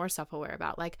to be more self-aware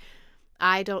about. Like,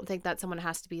 I don't think that someone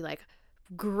has to be like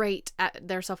great at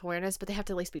their self-awareness, but they have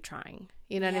to at least be trying.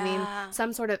 You know what I mean?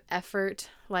 Some sort of effort,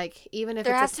 like, even if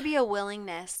there it's has to be a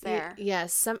willingness there.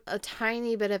 Yes, a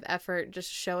tiny bit of effort,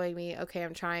 just showing me, okay,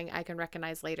 I'm trying. I can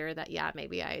recognize later that, yeah,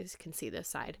 maybe I can see this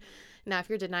side. Now, if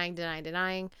you're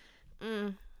denying,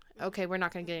 okay, we're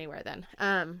not going to get anywhere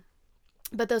then.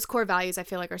 But those core values, I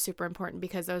feel like, are super important,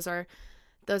 because those are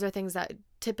things that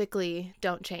typically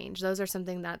don't change. Those are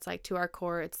something that's like to our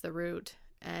core. It's the root,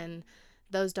 and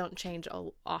those don't change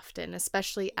often,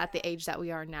 especially at the age that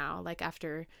we are now. Like,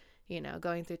 after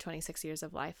going through 26 years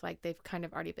of life, like, they've kind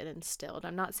of already been instilled.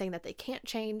 I'm not saying that they can't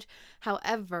change.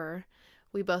 However,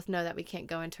 we both know that we can't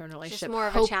go into a relationship. Just more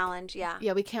of a challenge, yeah.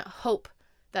 Yeah, we can't hope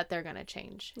that they're going to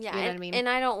change. Yeah, you know what I mean? And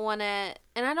I don't want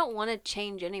to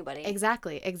change anybody.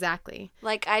 Exactly.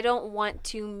 Like, I don't want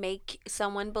to make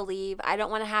someone believe. I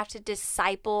don't want to have to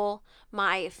disciple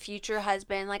my future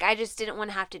husband. Like, I just didn't want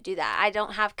to have to do that. I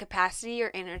don't have capacity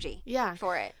or energy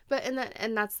for it. But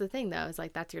and that's the thing, though, is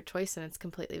like, that's your choice, and it's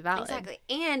completely valid. Exactly.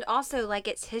 And also, like,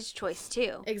 it's his choice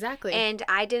too. Exactly. And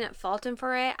I didn't fault him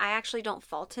for it. I actually don't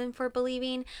fault him for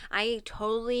believing. I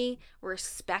totally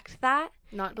respect that.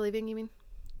 Not believing, you mean?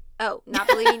 Oh, not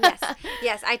believing, yes.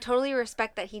 Yes, I totally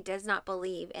respect that he does not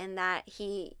believe, and that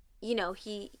he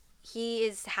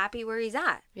is happy where he's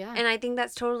at. Yeah. And I think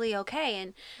that's totally okay.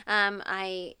 And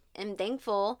I am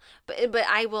thankful, but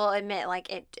I will admit,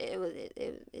 like,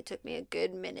 it took me a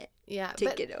good minute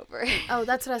to get over it. Oh,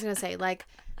 that's what I was going to say. Like,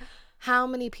 how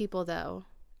many people, though,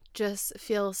 just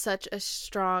feel such a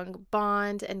strong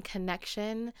bond and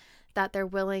connection that they're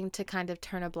willing to kind of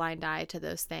turn a blind eye to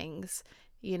those things,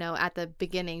 at the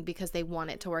beginning, because they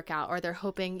want it to work out, or they're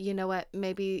hoping, what,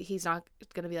 maybe he's not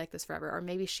going to be like this forever, or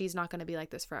maybe she's not going to be like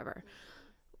this forever.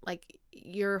 Like,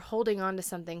 you're holding on to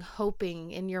something, hoping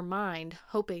in your mind,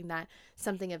 hoping that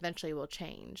something eventually will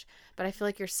change. But I feel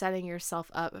like you're setting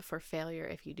yourself up for failure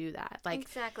if you do that. Like,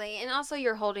 exactly. And also,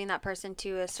 you're holding that person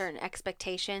to a certain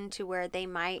expectation, to where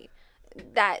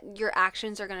that your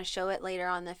actions are going to show it later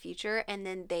on in the future, and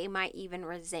then they might even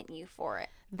resent you for it.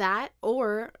 That,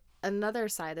 or another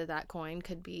side of that coin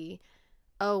could be,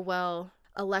 oh, well,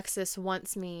 Alexis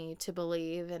wants me to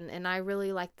believe, and I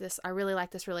really like this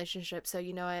relationship, so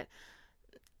you know what,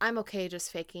 I'm okay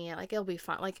just faking it, like, it'll be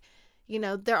fine. Like,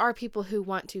 there are people who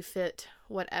want to fit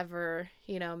whatever,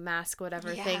 mask,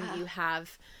 whatever thing Yeah. you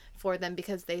have for them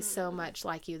because they so much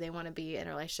like you. They want to be in a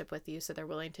relationship with you, so they're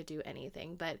willing to do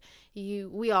anything. But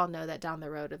we all know that down the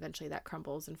road, eventually that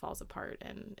crumbles and falls apart,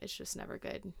 and it's just never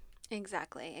good.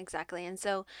 Exactly, exactly. And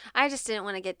so I just didn't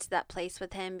want to get to that place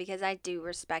with him because I do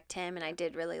respect him and I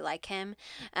did really like him.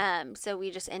 So we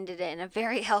just ended it in a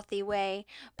very healthy way.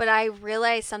 But I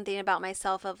realized something about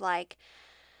myself of like,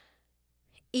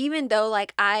 even though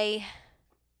like I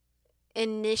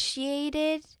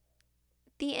initiated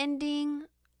the ending,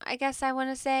 I guess I want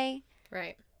to say,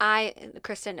 Right.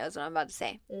 Kristen knows what I'm about to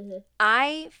say. Mm-hmm.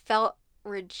 I felt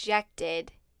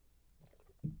rejected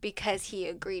because he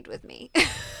agreed with me.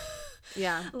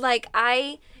 Yeah.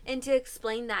 And to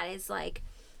explain that is like,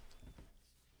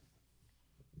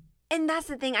 and that's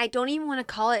the thing, I don't even want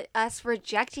to call it us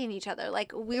rejecting each other.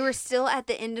 Like, we were still at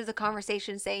the end of the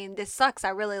conversation saying, this sucks, I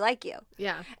really like you.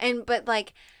 Yeah. But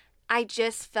like, I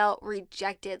just felt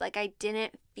rejected. Like, I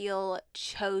didn't feel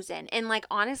chosen. And like,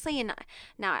 honestly, and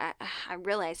now I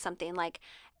realized something. Like,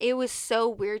 it was so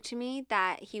weird to me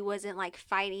that he wasn't like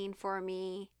fighting for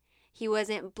me. He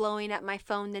wasn't blowing up my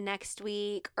phone the next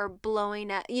week or blowing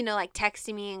up, like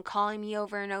texting me and calling me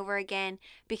over and over again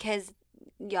because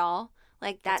y'all,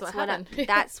 like That's what happened.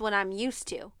 that's what I'm used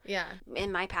to Yeah.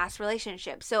 in my past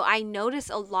relationship. So I noticed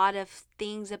a lot of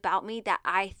things about me that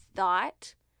I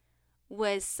thought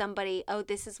was somebody, oh,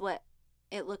 this is what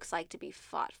it looks like to be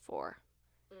fought for.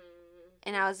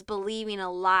 And I was believing a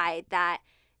lie that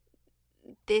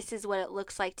this is what it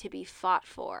looks like to be fought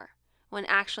for. When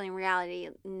actually in reality,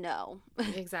 no.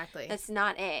 Exactly. That's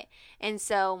not it. And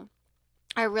so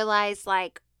I realized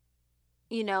like,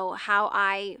 how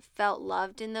I felt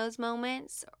loved in those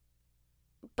moments,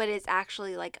 but it's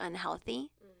actually like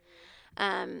unhealthy.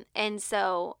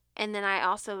 And then I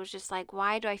also was just like,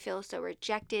 why do I feel so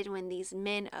rejected when these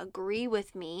men agree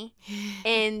with me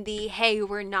in the, hey,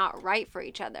 we're not right for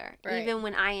each other, Right. even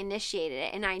when I initiated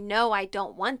it and I know I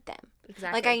don't want them.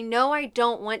 Exactly. Like, I know I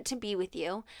don't want to be with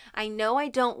you. I know I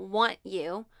don't want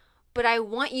you, but I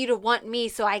want you to want me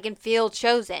so I can feel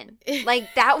chosen.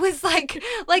 Like, that was like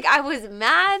I was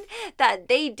mad that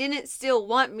they didn't still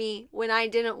want me when I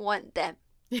didn't want them.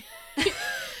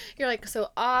 You're like, so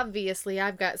obviously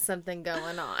I've got something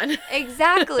going on.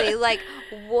 Exactly. Like,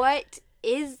 what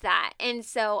is that? And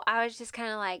so I was just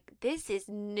kind of like, this is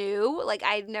new. Like,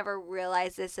 I'd never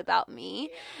realized this about me.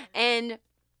 Yeah. And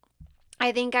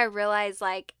I think I realized,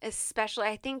 like, especially,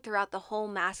 I think throughout the whole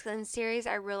masculine series,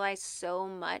 I realized so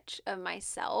much of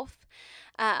myself.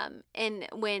 And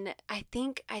when I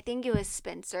think it was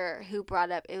Spencer who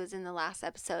brought up, it was in the last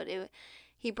episode,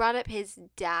 he brought up his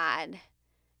dad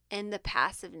and the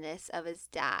passiveness of his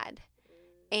dad.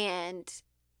 And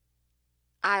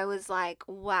I was like,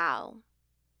 wow,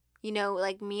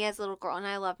 like me as a little girl, and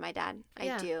I love my dad.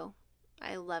 Yeah. I do.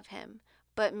 I love him.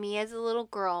 But me as a little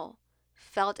girl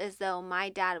felt as though my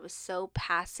dad was so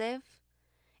passive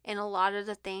in a lot of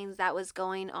the things that was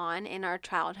going on in our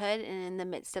childhood and in the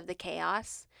midst of the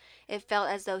chaos. It felt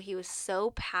as though he was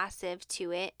so passive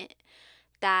to it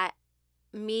that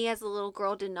me as a little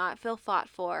girl did not feel fought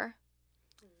for,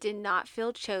 did not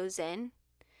feel chosen,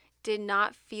 did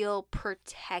not feel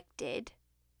protected.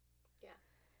 Yeah.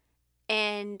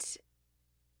 And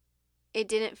it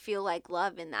didn't feel like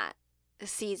love in that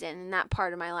season, in that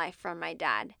part of my life from my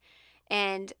dad.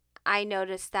 And I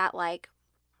noticed that, like,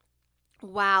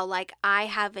 wow, like I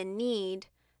have a need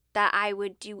that I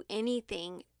would do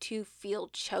anything to feel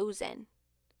chosen,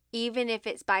 even if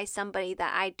it's by somebody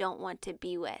that I don't want to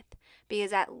be with,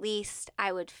 because at least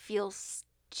I would feel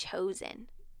chosen.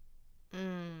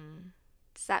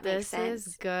 Does that make sense? This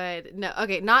is good. No,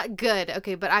 okay, not good.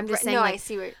 Okay, but I'm just saying, no, like, I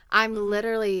see where I'm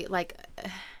literally like,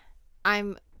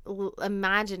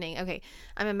 imagining. Okay,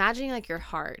 I'm imagining like your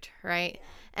heart, right?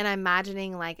 And I'm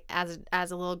imagining like as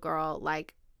a little girl,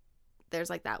 like there's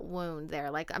like that wound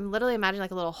there. Like I'm literally imagining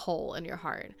like a little hole in your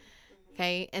heart.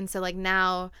 Okay, and so like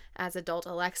now as adult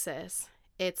Alexis,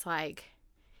 it's like,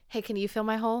 hey, can you fill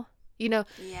my hole?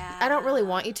 Yeah. I don't really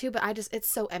want you to, but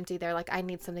it's so empty there. Like I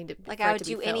need something to, like, for I it would to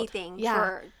be do filled. anything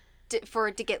Yeah. for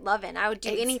it to get love in. I would do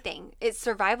anything. It's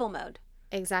survival mode.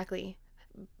 Exactly.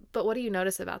 But what do you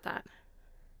notice about that?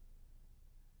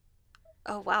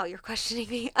 Oh, wow, you're questioning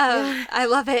me. Yeah. I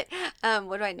love it.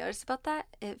 What do I notice about that?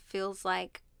 It feels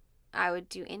like I would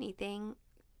do anything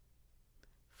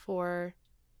For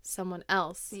someone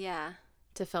else Yeah.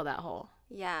 to fill that hole.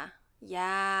 Yeah.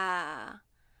 Yeah.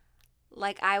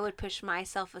 Like I would push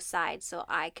myself aside so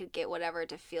I could get whatever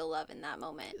to feel love in that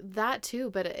moment. That too,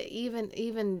 but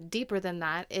even deeper than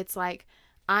that, it's like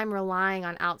I'm relying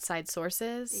on outside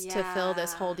sources to fill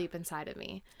this hole Yeah. deep inside of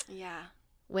me. Yeah.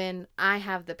 When I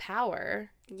have the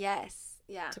power Yes.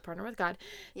 Yeah. to partner with God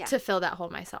Yeah. to fill that hole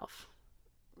myself.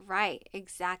 Right.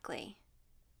 Exactly.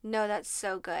 No, that's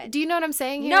so good. Do you know what I'm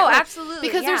saying here? No, Like, absolutely.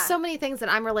 because there's Yeah. so many things that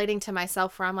I'm relating to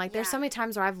myself where I'm like, there's Yeah. so many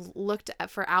times where I've looked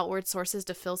for outward sources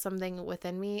to fill something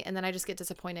within me, and then I just get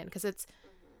disappointed because it's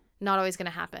not always going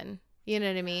to happen. You know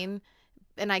what I mean?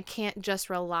 And I can't just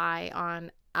rely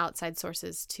on outside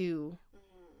sources to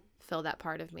fill that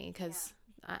part of me because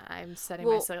I'm setting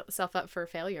Well, myself up for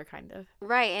failure, kind of.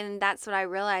 right. And that's what I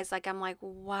realized. Like, I'm like,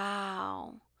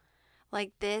 wow.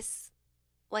 Like, this,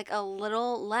 like, a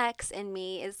little Lex in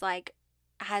me is like,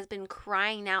 has been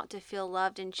crying out to feel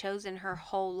loved and chosen her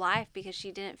whole life because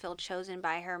she didn't feel chosen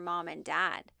by her mom and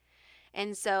dad.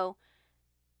 And so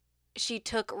she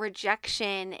took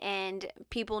rejection and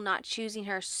people not choosing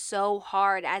her so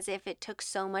hard as if it took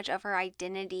so much of her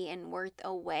identity and worth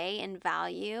away and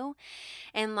value.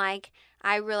 And like,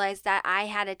 I realized that I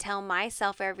had to tell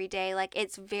myself every day, like,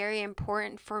 it's very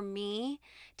important for me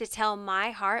to tell my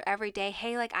heart every day,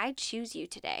 hey, like, I choose you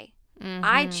today.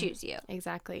 I Mm-hmm. choose you.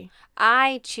 Exactly.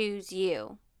 I choose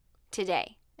you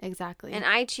today. Exactly. And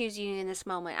I choose you in this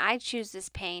moment. I choose this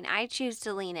pain. I choose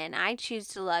to lean in. I choose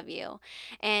to love you.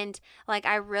 And like,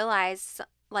 I realize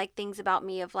like things about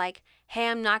me of like, hey,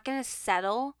 I'm not going to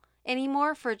settle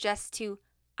anymore for just to,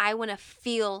 I want to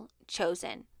feel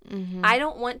chosen. Mm-hmm. I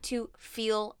don't want to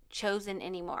feel chosen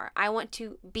anymore. I want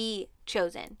to be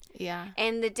chosen. Yeah.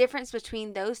 And the difference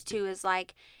between those two is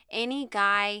like any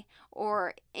guy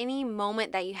or any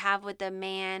moment that you have with a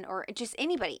man or just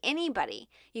anybody,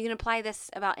 you can apply this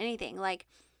about anything. Like,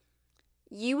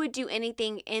 you would do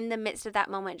anything in the midst of that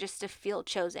moment just to feel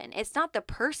chosen. It's not the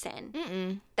person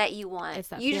Mm-mm. that you want. It's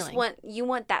that You just feeling.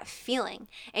 want that feeling.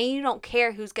 And you don't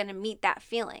care who's going to meet that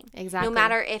feeling. Exactly. No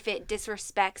matter if it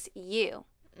disrespects you.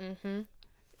 Mm-hmm.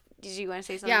 Did you want to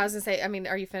say something? Yeah, I was gonna say. I mean,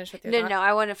 are you finished with your No, thought? no,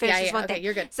 I want to finish this one Okay, thing.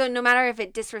 you're good. So no matter if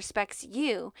it disrespects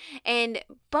you,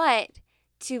 but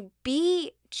to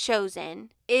be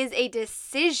chosen is a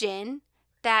decision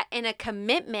that in a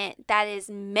commitment that is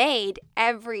made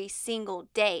every single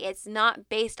day. It's not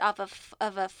based off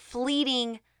of a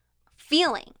fleeting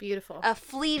feeling, Beautiful. a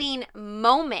fleeting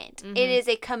moment. Mm-hmm. It is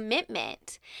a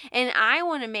commitment. And I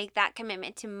want to make that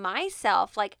commitment to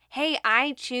myself like, hey,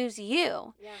 I choose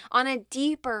you on a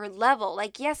deeper level.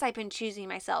 Like, yes, I've been choosing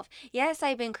myself. Yes,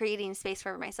 I've been creating space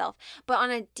for myself, but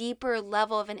on a deeper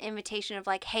level of an invitation of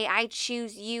like, hey, I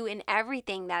choose you in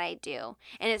everything that I do.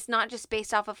 And it's not just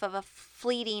based off of a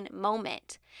fleeting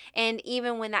moment. And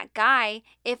even when that guy,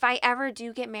 if I ever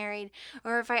do get married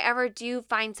or if I ever do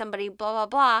find somebody, blah, blah,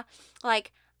 blah,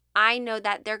 like, I know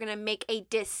that they're going to make a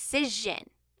decision,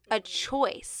 a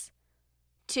choice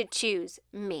to choose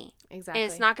me. Exactly. And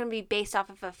it's not going to be based off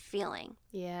of a feeling.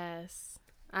 Yes.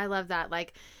 I love that.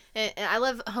 Like, and I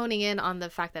love honing in on the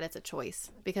fact that it's a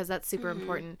choice because that's super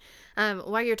important.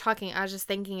 While you're talking, I was just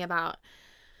thinking about,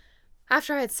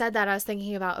 after I had said that, I was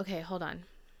thinking about, okay, hold on.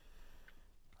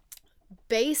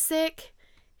 Basic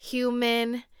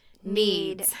human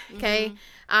needs. Okay.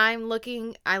 I looked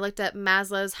up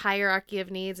Maslow's hierarchy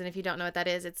of needs. And if you don't know what that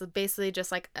is, it's basically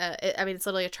just like, it's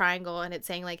literally a triangle and it's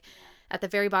saying like at the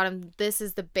very bottom, this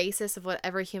is the basis of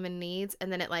whatever human needs.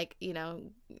 And then it like,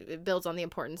 it builds on the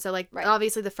importance. So like,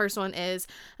 obviously the first one is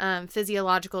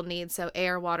physiological needs. So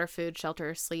air, water, food,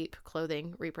 shelter, sleep,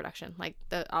 clothing, reproduction. Like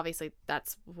obviously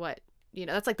that's what,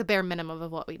 that's like the bare minimum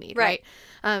of what we need. Right.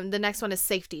 The next one is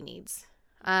safety needs.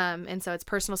 And so it's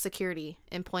personal security,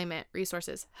 employment,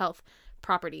 resources, health,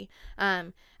 property.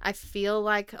 I feel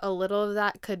like a little of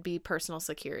that could be personal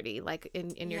security, like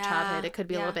in your childhood, it could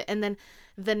be a little bit. And then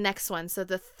the next one. So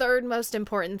the third most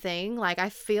important thing, like I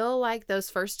feel like those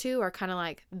first two are kind of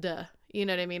like, duh, you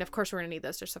know what I mean? Of course we're going to need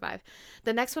those to survive.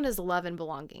 The next one is love and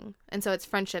belonging. And so it's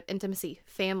friendship, intimacy,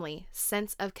 family,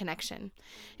 sense of connection.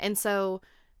 And so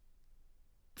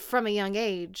from a young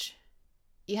age,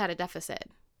 you had a deficit.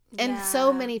 And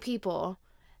so many people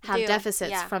have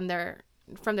deficits from their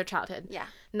childhood. Yeah.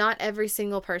 Not every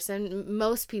single person,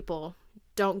 most people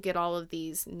don't get all of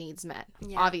these needs met.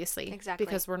 Yeah, obviously. Exactly.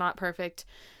 Because we're not perfect.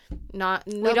 We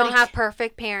don't have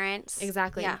perfect parents.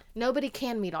 Exactly. Yeah. Nobody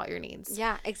can meet all your needs.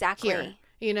 Yeah, exactly. Here.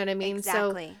 You know what I mean?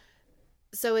 Exactly.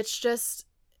 So it's just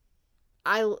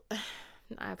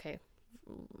okay,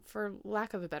 for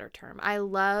lack of a better term, I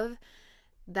love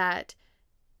that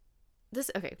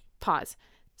pause.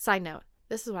 Side note,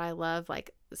 this is why I love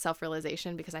like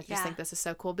self-realization because I just think this is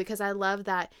so cool because I love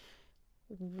that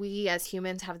we as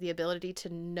humans have the ability to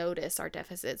notice our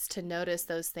deficits, to notice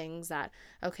those things that,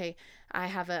 okay, I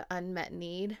have an unmet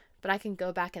need, but I can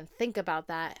go back and think about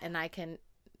that and I can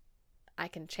I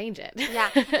can change it.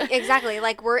 Yeah, exactly.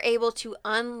 Like we're able to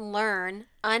unlearn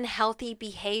unhealthy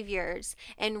behaviors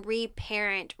and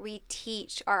reparent,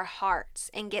 reteach our hearts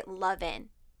and get love in.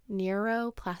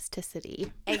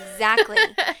 Neuroplasticity. Exactly.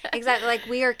 Exactly. Like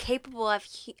we are capable of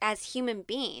as human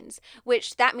beings,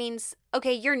 which that means,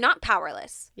 okay, you're not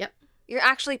powerless. Yep. You're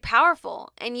actually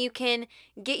powerful and you can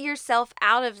get yourself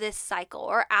out of this cycle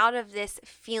or out of this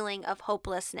feeling of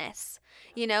hopelessness.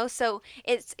 So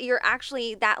you're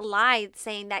actually that lie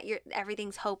saying that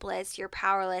everything's hopeless, you're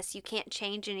powerless, you can't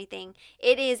change anything.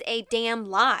 It is a damn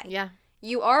lie. Yeah.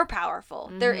 You are powerful.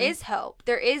 Mm-hmm. There is hope.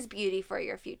 There is beauty for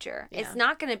your future. Yeah. It's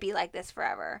not going to be like this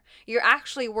forever. You're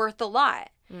actually worth a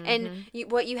lot. Mm-hmm.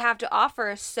 And what you have to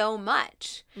offer is so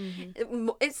much. Mm-hmm.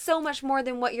 It's so much more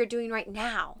than what you're doing right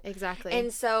now. Exactly.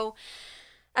 And so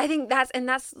I think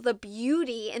that's the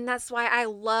beauty. And that's why I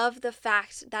love the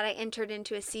fact that I entered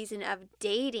into a season of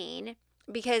dating,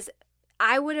 because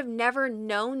I would have never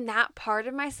known that part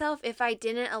of myself if I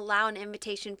didn't allow an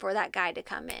invitation for that guy to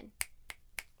come in.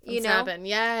 Happen.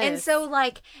 Yes. And so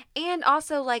and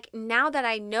also now that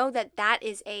I know that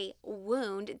is a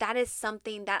wound, that is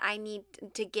something that I need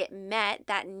to get met,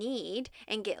 that need,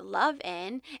 and get love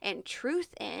in and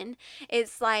truth in.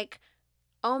 It's like,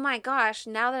 oh my gosh,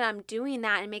 now that I'm doing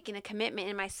that and making a commitment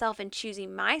in myself and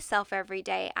choosing myself every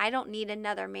day, I don't need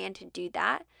another man to do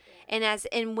that.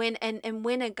 And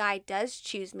when a guy does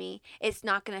choose me, it's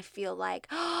not going to feel like,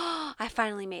 oh, I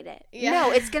finally made it. Yeah.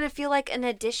 No, it's going to feel like an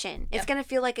addition. It's going to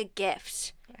feel like a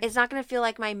gift. It's not going to feel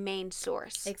like my main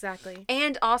source. Exactly.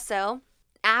 And also,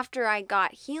 after I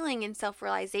got healing and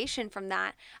self-realization from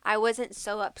that, I wasn't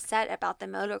so upset about the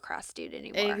motocross dude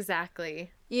anymore.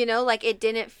 Exactly. It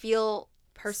didn't feel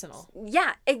personal.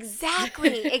 Yeah,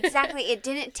 exactly. Exactly. It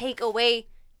didn't take away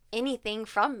anything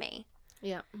from me.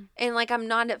 Yeah. And I'm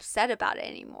not upset about it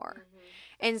anymore. Mm-hmm.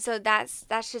 And so that's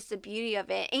just the beauty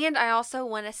of it. And I also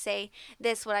want to say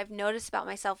this, what I've noticed about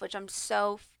myself, which I'm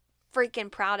so freaking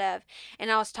proud of.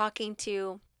 And I was talking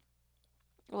to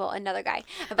another guy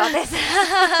about this.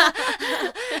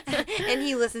 And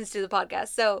he listens to the podcast.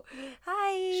 So,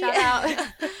 hi. Shout out.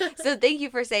 So, thank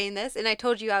you for saying this. And I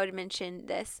told you I would mention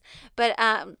this. But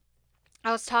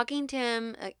I was talking to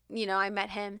him, I met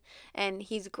him, and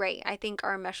he's great. I think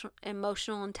our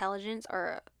emotional intelligence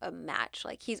are a match.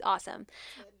 He's awesome.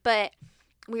 But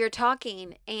we were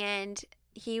talking, and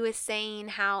he was saying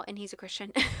how, and he's a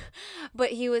Christian, but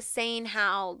he was saying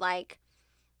how,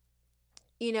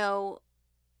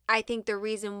 I think the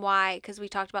reason why, because we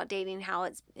talked about dating, how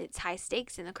it's high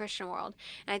stakes in the Christian world.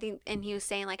 And he was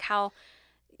saying, how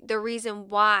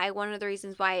one of the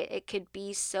reasons why it could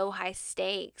be so high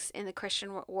stakes in the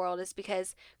Christian world is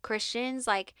because Christians,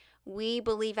 we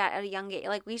believe at a young age,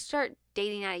 we start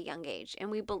dating at a young age,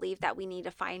 and we believe that we need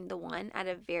to find the one at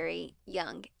a very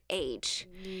young age.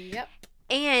 Yep.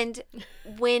 And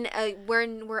when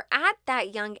we're at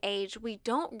that young age, we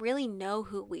don't really know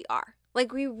who we are.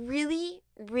 We really,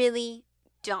 really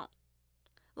don't.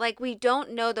 We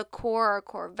don't know the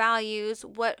core values,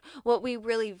 what we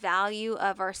really value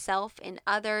of ourselves and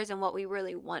others, and what we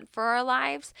really want for our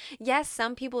lives. Yes,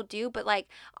 some people do, but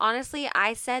honestly,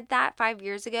 I said that 5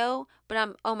 years ago,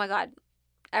 but oh my God,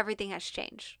 everything has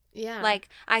changed. Yeah.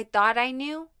 I thought I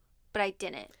knew, but I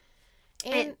didn't.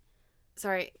 And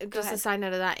sorry, just a side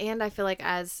note of that. And I feel like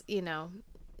as,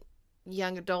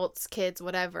 young adults, kids,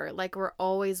 whatever, we're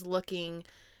always looking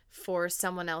for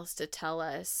someone else to tell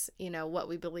us, what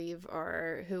we believe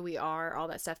or who we are, all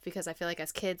that stuff. Because I feel like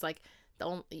as kids,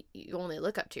 you only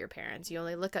look up to your parents. You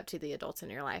only look up to the adults in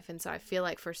your life. And so I feel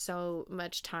like for so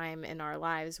much time in our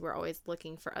lives, we're always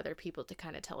looking for other people to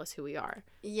kind of tell us who we are.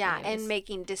 Yeah, and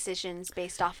making decisions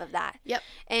based off of that. Yep.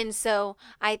 And so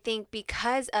I think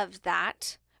because of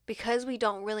that, because we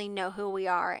don't really know who we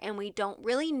are, and we don't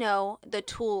really know the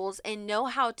tools and know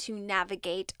how to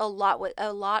navigate a lot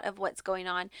of what's going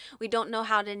on. We don't know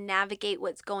how to navigate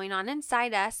what's going on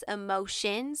inside us,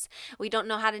 emotions. We don't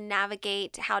know how to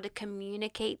navigate how to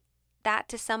communicate that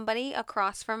to somebody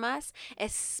across from us,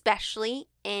 especially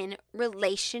in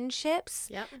relationships.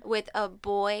 Yep. With a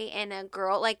boy and a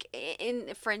girl,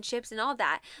 in friendships and all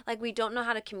that. We don't know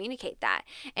how to communicate that.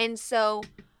 And so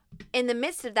in the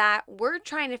midst of that, we're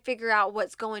trying to figure out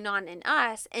what's going on in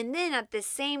us. And then at the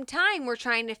same time, we're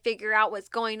trying to figure out what's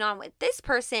going on with this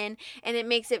person. And it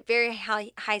makes it very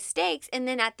high stakes. And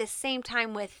then at the same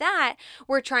time with that,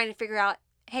 we're trying to figure out,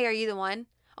 hey, are you the one?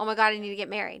 Oh my God, I need to get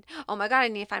married. Oh my God, I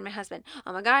need to find my husband.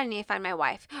 Oh my God, I need to find my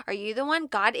wife. Are you the one?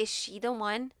 God, is she the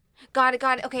one? God,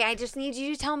 okay, I just need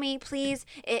you to tell me, please,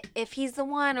 if he's the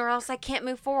one, or else I can't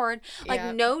move forward.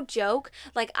 Yeah. No joke.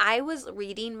 I was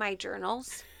reading my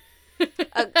journals.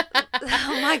 Uh,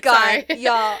 oh my God, Sorry.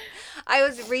 y'all. I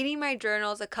was reading my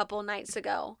journals a couple nights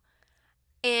ago,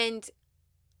 and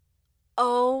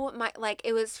oh my, like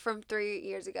it was from 3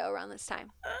 years ago around this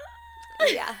time.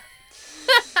 Yeah.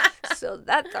 So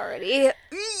that's already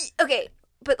okay.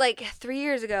 But like 3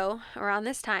 years ago around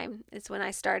this time is when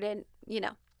I started,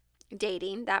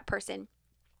 dating that person.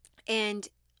 And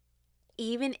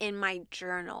even in my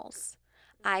journals,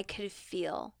 I could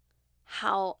feel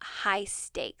how high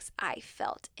stakes I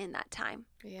felt in that time.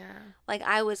 Yeah. Like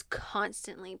I was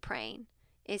constantly praying,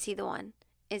 is he the one?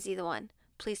 Is he the one?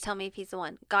 Please tell me if he's the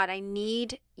one. God, I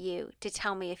need you to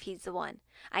tell me if he's the one.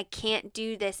 I can't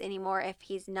do this anymore if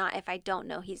he's not, if I don't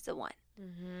know he's the one.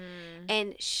 Mm-hmm.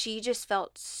 And she just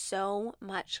felt so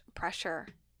much pressure.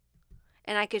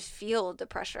 And I could feel the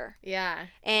pressure. Yeah.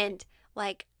 And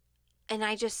like, and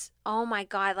I just, oh my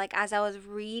God, like as I was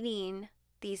reading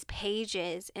these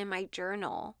pages in my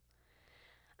journal,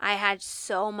 I had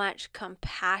so much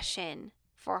compassion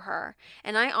for her.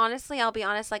 And I honestly, I'll be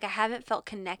honest, like I haven't felt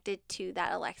connected to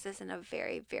that Alexis in a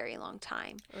very, very long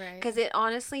time. Right. Because it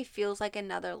honestly feels like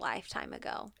another lifetime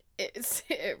ago.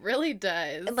 It really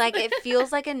does. Like it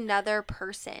feels like another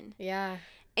person. Yeah.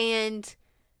 And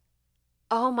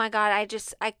oh my God,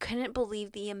 I couldn't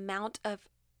believe the amount of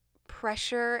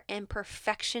pressure and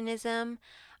perfectionism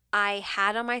I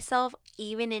had on myself,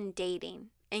 even in dating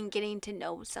and getting to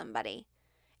know somebody,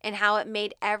 and how it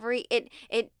made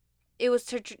it was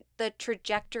the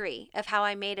trajectory of how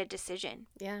I made a decision.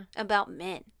 Yeah. About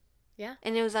men. Yeah.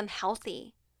 And it was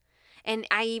unhealthy. And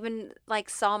I even like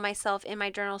saw myself in my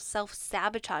journal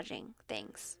self-sabotaging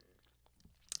things.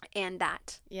 And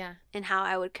that. Yeah. And how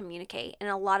I would communicate. And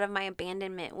a lot of my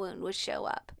abandonment wound would show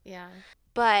up. Yeah.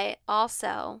 But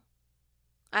also,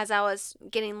 as I was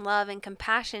getting love and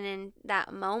compassion in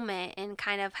that moment and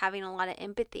kind of having a lot of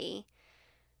empathy,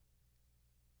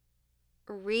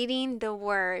 reading the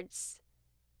words,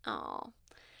 sorry,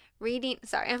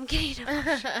 I'm getting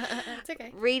emotional. It's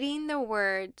okay. Reading the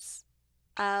words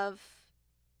of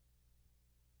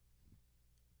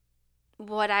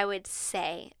what I would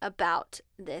say about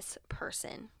this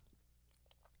person,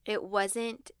 it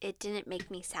didn't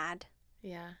make me sad.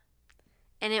 Yeah.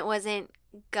 And it wasn't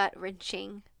gut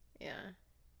wrenching. Yeah.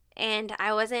 And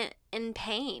I wasn't in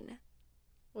pain.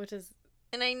 Which is.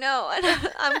 And I know, and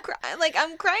I'm crying. Like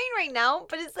I'm crying right now,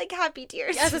 but it's like happy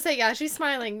tears. As I say, yeah, she's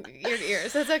smiling ear to ear,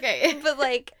 so it's okay. But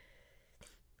like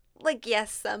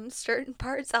yes, some certain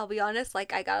parts, I'll be honest,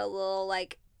 like I got a little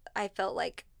like I felt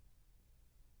like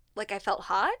I felt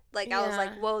hot. Like I was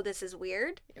like, whoa, this is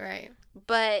weird. Right.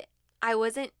 But I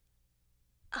wasn't.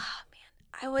 Oh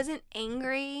man, I wasn't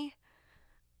angry.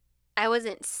 I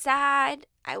wasn't sad.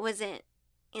 I wasn't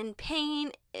in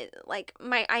pain.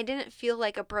 I didn't feel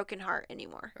like a broken heart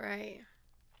anymore. Right.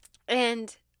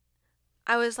 And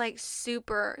I was like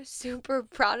super, super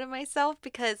proud of myself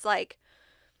because like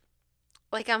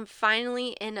I'm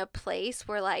finally in a place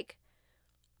where like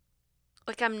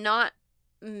I'm not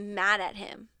mad at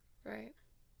him. Right.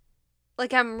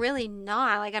 Like I'm really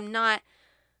not. Like I'm not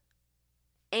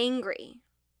angry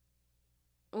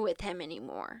with him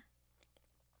anymore.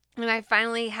 And I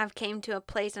finally have came to a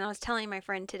place, and I was telling my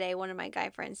friend today, one of my guy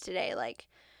friends today, like,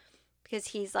 because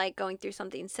he's like going through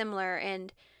something similar,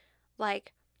 and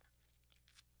like,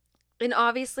 and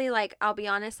obviously, like, I'll be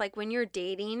honest, like when you're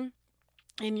dating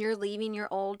and you're leaving your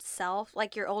old self,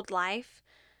 like your old life,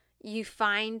 you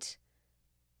find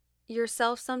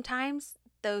yourself sometimes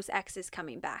those exes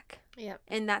coming back. Yep.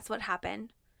 And that's what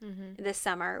happened this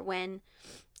summer when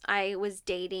I was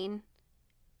dating.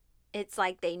 It's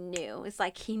like they knew. It's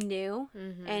like he knew,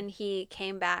 and he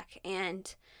came back,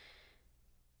 and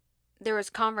there was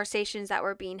conversations that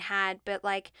were being had, but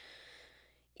like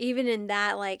even in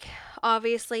that, like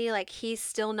obviously like he's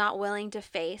still not willing to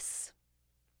face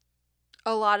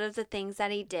a lot of the things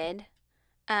that he did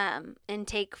and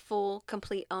take full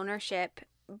complete ownership.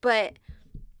 But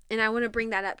and I want to bring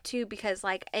that up too, because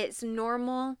like it's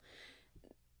normal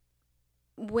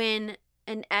when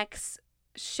an ex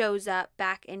shows up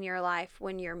back in your life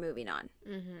when you're moving on.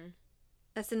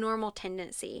 That's a normal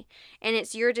tendency, and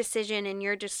it's your decision and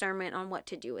your discernment on what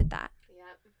to do with that.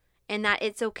 Yep. And that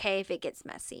it's okay if it gets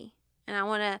messy, and I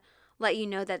want to let you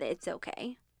know that it's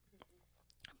okay.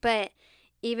 But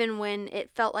even when it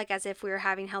felt like as if we were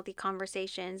having healthy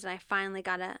conversations, and I finally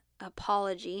got an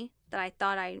apology that I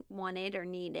thought I wanted or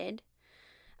needed,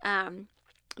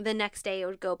 the next day it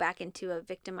would go back into a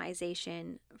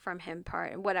victimization from him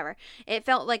part, whatever. It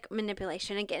felt like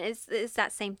manipulation again. It's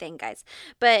that same thing, guys.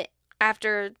 But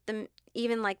after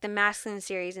even like the masculine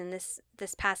series in this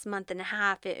past month and a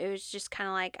half, it was just kind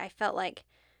of like I felt like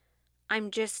I'm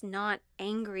just not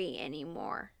angry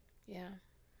anymore. Yeah.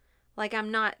 Like, I'm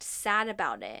not sad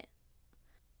about it.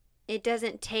 It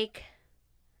doesn't take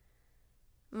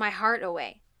my heart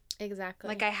away. Exactly.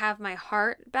 Like, I have my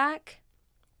heart back.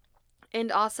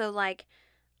 And also, like,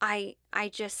 I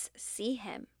just see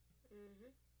him.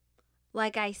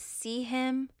 Like, I see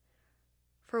him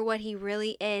for what he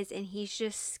really is, and he's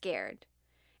just scared.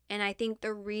 And I think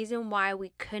the reason why we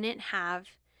couldn't have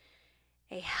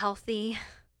a healthy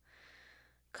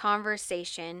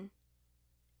conversation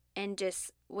and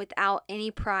just without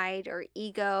any pride or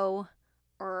ego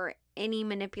or any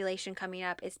manipulation coming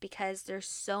up is because there's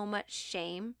so much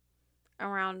shame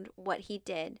around what he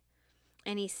did,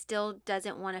 and he still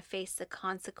doesn't want to face the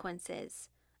consequences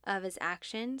of his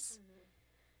actions.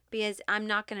 Because I'm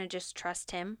not going to just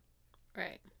trust him.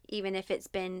 Right. Even if it's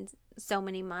been so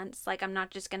many months. Like, I'm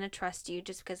not just going to trust you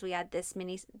just because we had this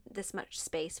much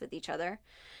space with each other.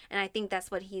 And I think that's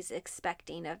what he's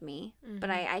expecting of me. But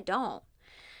I don't.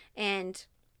 And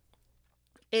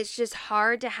it's just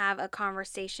hard to have a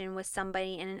conversation with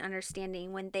somebody and an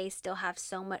understanding when they still have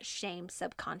so much shame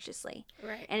subconsciously.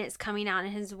 Right. And it's coming out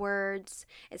in his words,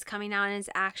 it's coming out in his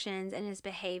actions and his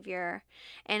behavior.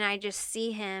 And I just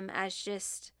see him as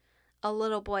just a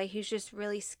little boy who's just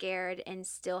really scared and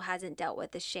still hasn't dealt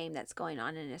with the shame that's going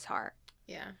on in his heart.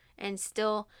 Yeah. And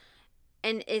still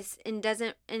is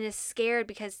scared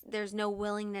because there's no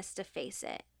willingness to face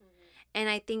it. And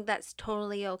I think that's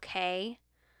totally okay,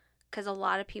 because a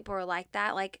lot of people are like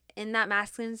that. Like, in that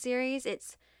masculine series,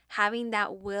 it's having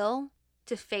that will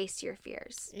to face your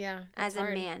fears. Yeah. As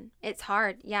hard. a man. It's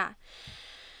hard, yeah.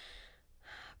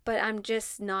 But I'm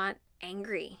just not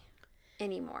angry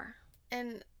anymore.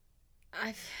 And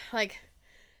I like,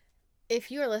 if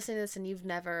you are listening to this and you've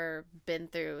never been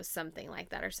through something like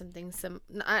that, or something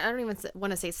I don't even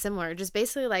want to say similar, just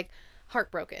basically like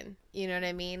heartbroken, you know what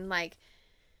I mean? Like,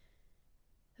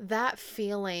 that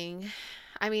feeling,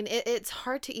 I mean, it's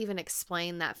hard to even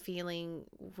explain that feeling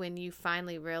when you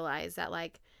finally realize that,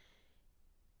 like,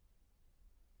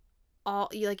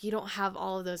 you don't have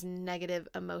all of those negative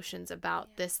emotions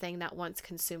about this thing that once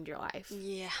consumed your life.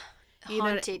 Yeah.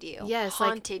 Haunted you. Yes.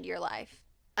 Haunted your life.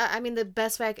 I mean, the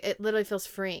best way, it literally feels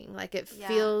freeing. Like, it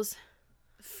feels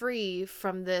free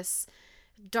from this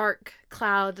dark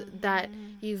cloud that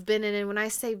you've been in. And when I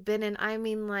say been in, I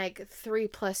mean like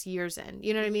 3+ years in.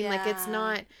 You know what I mean? Like, it's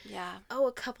not,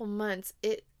 a couple months.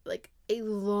 It, like, a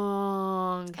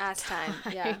long time.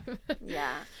 Yeah.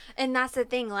 Yeah. And that's the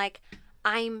thing. Like,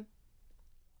 I'm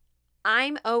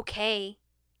okay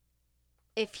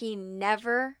if he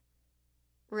never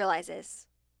realizes.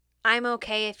 I'm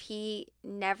okay if he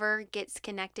never gets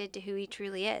connected to who he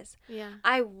truly is. Yeah.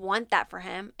 I want that for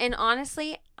him. And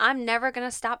honestly, I'm never going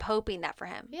to stop hoping that for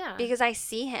him. Yeah. Because I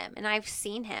see him and I've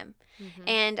seen him. Mm-hmm.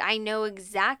 And I know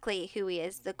exactly who he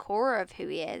is, the core of who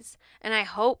he is. And I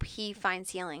hope he finds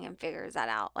healing and figures that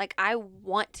out. Like, I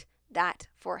want that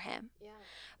for him. Yeah.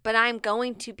 But I'm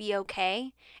going to be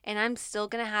okay, and I'm still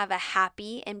going to have a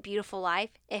happy and beautiful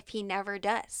life if he never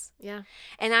does. Yeah.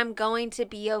 And I'm going to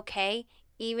be okay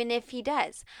even if he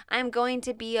does. I'm going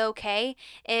to be okay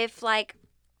if, like,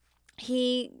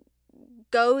 he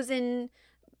goes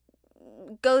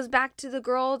back to the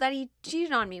girl that he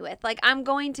cheated on me with. Like, I'm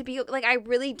going to be, like, I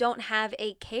really don't have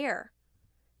a care.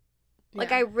 Like,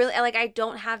 yeah. I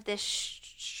don't have this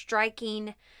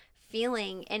striking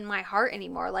feeling in my heart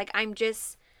anymore. Like,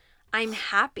 I'm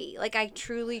happy. Like, I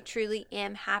truly, truly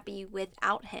am happy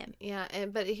without him. Yeah.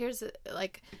 But here's,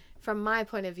 like, from my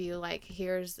point of view, like,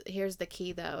 here's the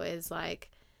key, though, is,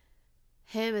 like,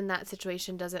 him in that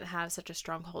situation doesn't have such a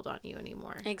strong hold on you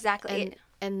anymore. Exactly.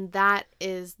 And that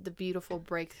is the beautiful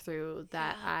breakthrough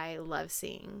that I love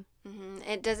seeing. Mm-hmm.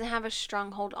 It doesn't have a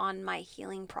stronghold on my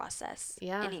healing process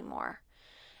anymore.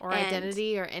 Or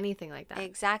identity or anything like that.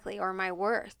 Exactly. Or my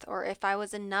worth, or if I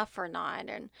was enough or not.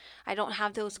 And I don't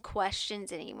have those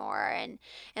questions anymore. And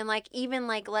like, even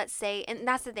like, let's say, and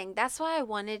that's the thing, that's why I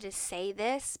wanted to say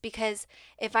this, because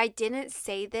if I didn't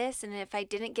say this and if I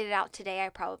didn't get it out today, I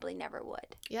probably never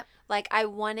would. Yep. Like, I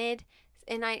wanted,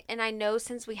 and I know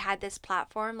since we had this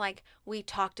platform, like, we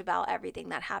talked about everything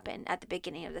that happened at the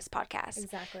beginning of this podcast.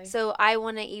 Exactly. So I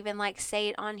want to even, like, say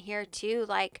it on here too.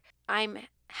 Like, I'm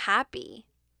happy.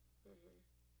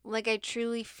 Like, I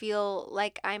truly feel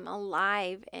like I'm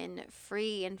alive and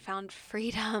free and found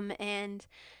freedom. And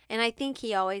I think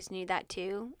he always knew that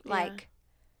too. Like,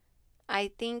 I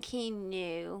think he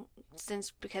knew,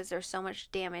 because there's so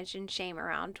much damage and shame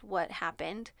around what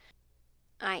happened.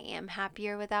 I am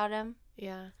happier without him.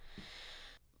 Yeah.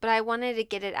 But I wanted to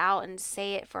get it out and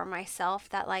say it for myself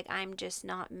that, like, I'm just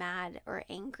not mad or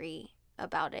angry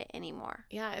about it anymore.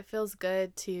 Yeah, it feels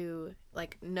good to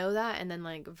like know that and then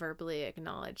like verbally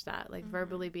acknowledge that, like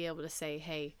verbally be able to say,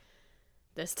 hey,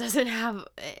 this doesn't have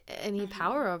any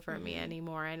power over me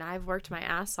anymore, and I've worked my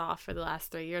ass off for the last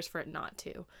 3 years for it not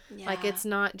to. Yeah. Like, it's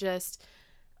not just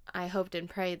I hoped and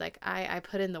prayed. Like, I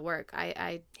put in the work.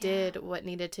 I did what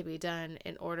needed to be done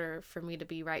in order for me to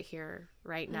be right here,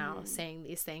 right now, saying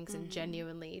these things and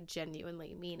genuinely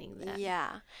meaning them.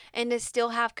 Yeah. And to still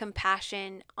have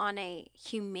compassion on a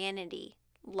humanity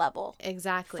level.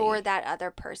 Exactly. For that other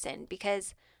person,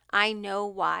 because I know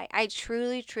why. I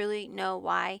truly know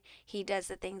why he does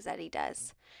the things that he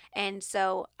does. And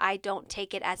so I don't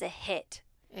take it as a hit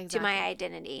to my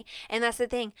identity. And that's the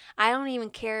thing. I don't even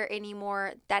care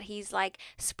anymore that he's like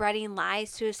spreading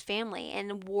lies to his family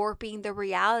and warping the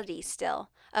reality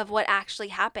still of what actually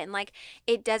happened. Like,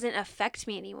 it doesn't affect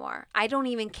me anymore. I don't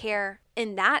even care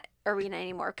in that arena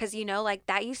anymore, because like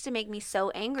that used to make me so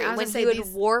angry when he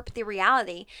would warp the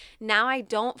reality. Now I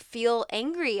don't feel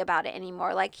angry about it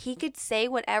anymore. Like, he could say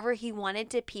whatever he wanted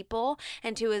to people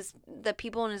and to the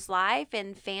people in his life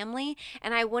and family,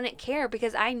 and I wouldn't care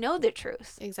because I know the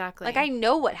truth. Exactly. Like, I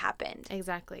know what happened.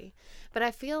 Exactly. But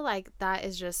I feel like that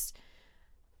is just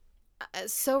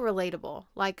so relatable.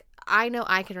 Like, I know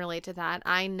I can relate to that.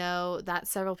 I know that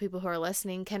several people who are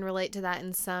listening can relate to that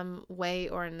in some way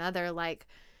or another. Like,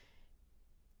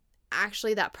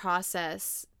 actually that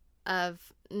process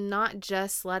of not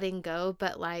just letting go,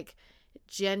 but like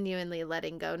genuinely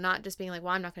letting go, not just being like,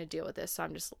 well, I'm not going to deal with this, so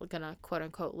I'm just going to quote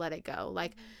unquote let it go.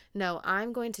 Like, no,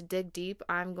 I'm going to dig deep.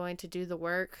 I'm going to do the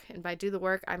work. And by do the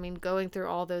work, I mean going through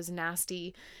all those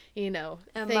nasty,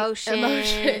 emotions,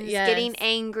 yes. Getting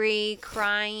angry,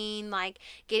 crying, like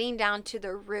getting down to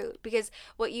the root. Because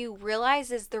what you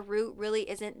realize is the root really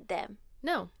isn't them.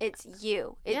 No. It's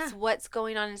you. It's what's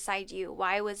going on inside you.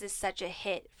 Why was this such a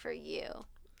hit for you?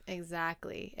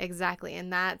 Exactly.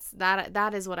 And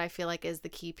that is what I feel like is the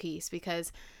key piece,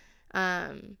 because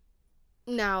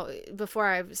now, before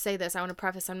I say this, I want to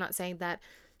preface, I'm not saying that,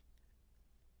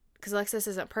 because Alexis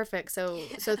isn't perfect. So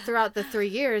throughout the 3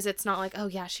 years, it's not like, oh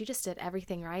yeah, she just did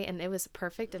everything right and it was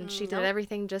perfect and she did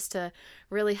everything just to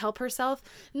really help herself.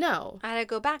 No. I had to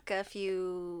go back a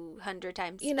few hundred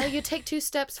times. You take 2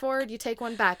 steps forward, you take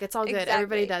 1 back. It's all good. Exactly.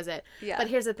 Everybody does it. Yeah. But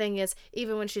here's the thing is,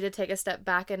 even when she did take a step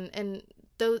back, and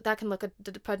though that can look a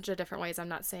bunch of different ways. I'm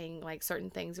not saying like certain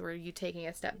things where you taking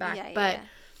a step back, but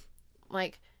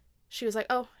like, she was like,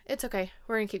 oh, it's okay.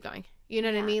 We're going to keep going. You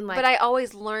know what I mean? Like, but I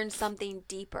always learned something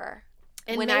deeper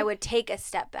when I would take a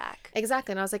step back.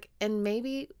 Exactly. And I was like, and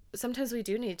maybe sometimes we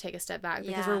do need to take a step back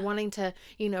because we're wanting to,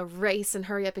 race and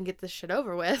hurry up and get this shit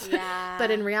over with. Yeah. But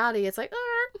in reality, it's like,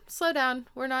 slow down.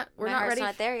 We're not ready.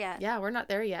 Not there yet. Yeah, we're not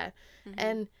there yet.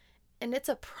 Mm-hmm. And it's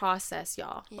a process,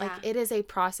 y'all. Yeah. Like, it is a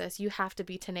process. You have to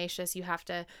be tenacious. You have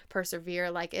to persevere.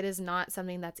 Like, it is not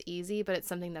something that's easy, but it's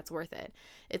something that's worth it.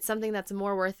 It's something that's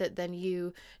more worth it than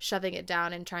you shoving it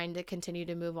down and trying to continue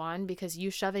to move on, because you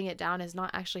shoving it down is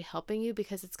not actually helping you,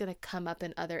 because it's going to come up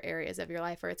in other areas of your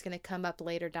life, or it's going to come up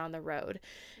later down the road.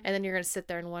 And then you're going to sit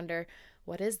there and wonder,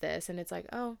 what is this? And it's like,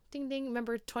 oh, ding, ding.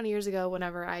 Remember 20 years ago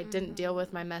whenever I didn't deal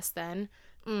with my mess then?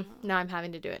 Now I'm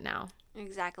having to do it now.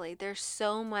 Exactly. There's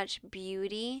so much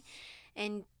beauty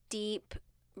and deep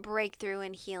breakthrough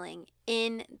and healing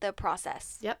in the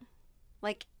process. Yep.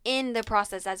 Like, in the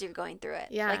process as you're going through it.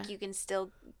 Yeah. Like, you can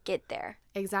still get there.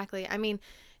 Exactly. I mean,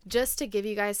 just to give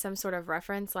you guys some sort of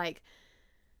reference, like,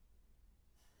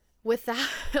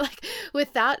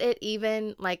 without it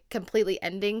even like completely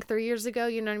ending 3 years ago,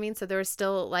 you know what I mean? So there was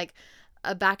still like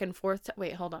a back and forth.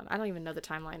 Wait, hold on. I don't even know the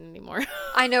timeline anymore.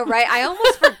 I know, right? I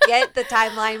almost forget the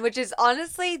timeline, which is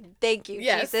honestly, thank you,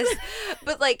 yes. Jesus.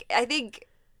 But like, I think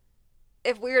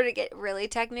if we were to get really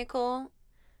technical,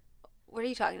 what are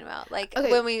you talking about? Like,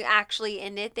 when we actually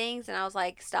ended things and I was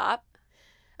like, stop.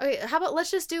 Okay, how about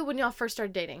let's just do when y'all first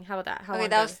started dating. How about that? Okay,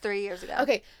 that was 3 years ago.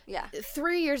 Okay. Yeah.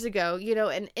 3 years ago,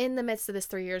 and in the midst of this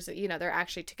 3 years, they're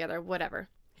actually together, whatever.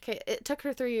 Okay, it took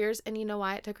her 3 years, and you know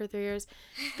why it took her 3 years?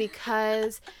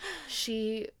 Because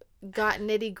she got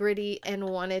nitty gritty and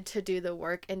wanted to do the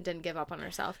work and didn't give up on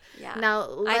herself. Yeah.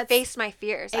 Now, I faced my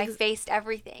fears. I faced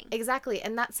everything. Exactly,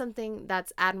 and that's something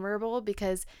that's admirable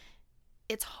because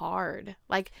it's hard.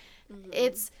 Like,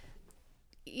 it's...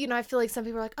 I feel like some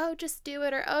people are like, oh, just do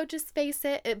it, or, oh, just face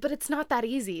it. But it's not that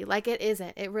easy. Like, it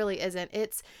isn't. It really isn't.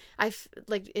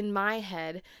 Like, in my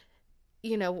head,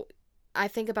 I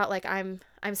think about, like, I'm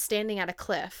standing at a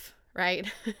cliff,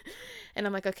 right? And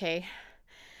I'm like, okay,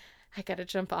 I gotta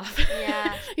jump off.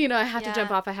 Yeah. I have to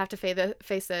jump off. I have to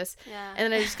face this. Yeah.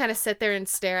 And then I just kind of sit there and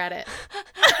stare at it.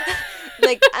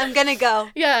 Like, I'm gonna go,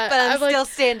 Yeah, but I'm like, still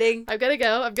standing. I'm gonna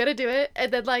go. I'm gonna do it.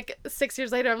 And then like 6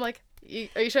 years later, I'm like,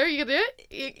 are you sure you gonna do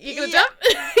it? You gonna Yeah. jump?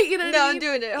 You know what No, I I'm mean?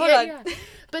 doing it. Hold on. Yeah.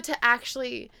 But to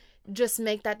actually just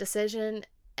make that decision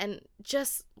and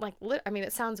just like, I mean,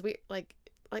 it sounds weird. Like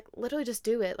literally just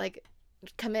do it. Like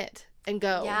commit and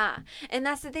go. Yeah. And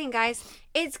that's the thing, guys.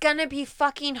 It's gonna be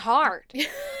fucking hard.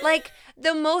 Like,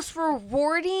 the most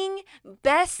rewarding,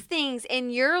 best things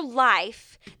in your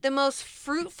life, the most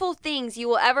fruitful things you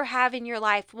will ever have in your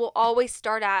life will always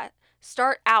start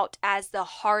out as the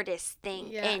hardest thing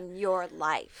Yeah. in your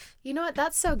life. You know what?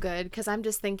 That's so good because I'm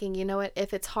just thinking, you know what?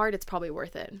 If it's hard, it's probably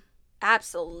worth it.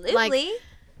 Absolutely. Like,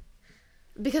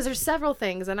 because there's several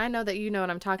things, and I know that you know what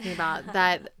I'm talking about,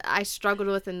 that I struggled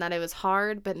with and that it was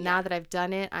hard, but now that I've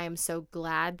done it, I am so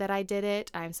glad that I did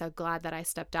it. I am so glad that I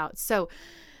stepped out. So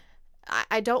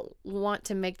I don't want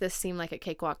to make this seem like a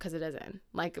cakewalk because it isn't.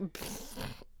 Like,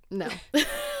 no.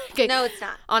 Okay. No, it's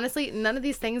not. Honestly, none of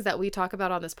these things that we talk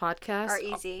about on this podcast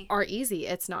Are easy.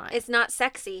 It's not. It's not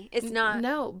sexy. It's not.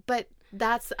 No, but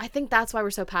I think that's why we're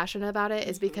so passionate about it,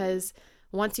 is because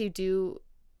once you do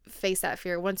face that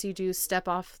fear, once you do step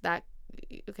off that,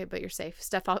 okay, but you're safe,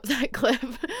 step off that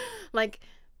cliff, like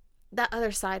that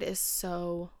other side is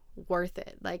so worth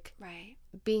it. Like, Right.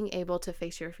 being able to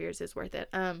face your fears is worth it.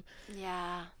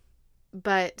 Yeah.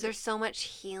 But There's so much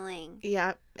healing.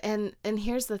 yeah, and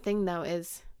here's the thing though,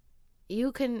 is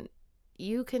you can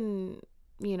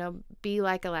be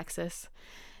like Alexis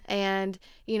and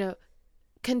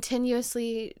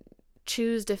continuously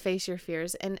choose to face your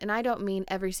fears, and I don't mean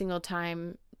every single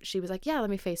time she was like, yeah,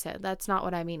 let me face it. That's not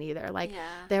what I mean either. Like,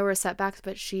 there were setbacks,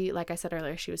 but she, like I said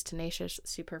earlier, she was tenacious.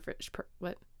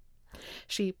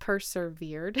 She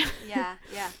persevered. Yeah.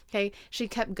 Okay, she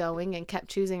kept going and kept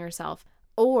choosing herself.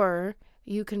 Or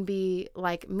you can be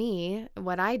like me.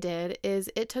 What I did is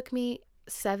it took me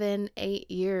 7-8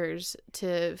 years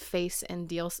to face and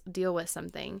deal with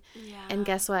something. Yeah. And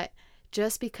guess what?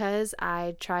 Just because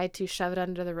I tried to shove it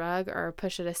under the rug or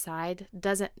push it aside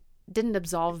didn't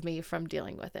absolve me from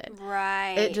dealing with it.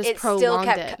 Right. It just prolonged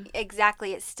it.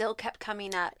 Exactly. It still kept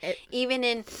coming up, even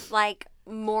in like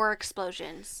more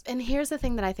explosions. And here's the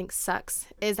thing that I think sucks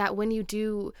is that when you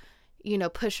do,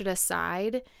 push it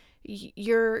aside,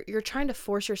 you're trying to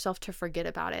force yourself to forget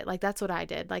about it. Like, that's what I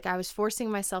did. Like, I was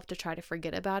forcing myself to try to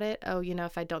forget about it. Oh,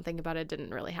 if I don't think about it, it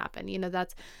didn't really happen.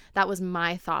 That was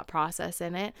my thought process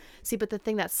in it. See, but the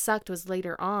thing that sucked was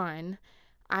later on,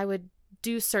 I would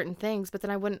do certain things, but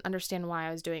then I wouldn't understand why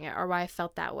I was doing it or why I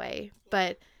felt that way.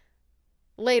 But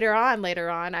later on,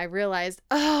 I realized,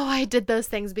 oh, I did those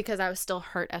things because I was still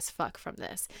hurt as fuck from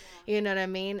this. You know what I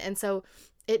mean? And so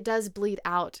it does bleed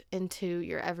out into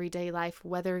your everyday life,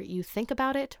 whether you think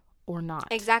about it or not.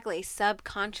 Exactly.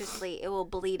 Subconsciously, it will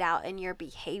bleed out in your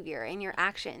behavior, in your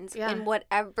actions, Yeah. in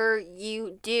whatever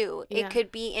you do. Yeah. It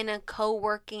could be in a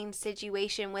co-working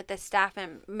situation with a staff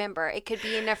member. It could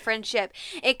be in a friendship.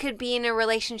 It could be in a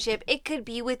relationship. It could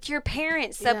be with your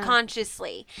parents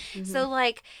subconsciously. Mm-hmm. So,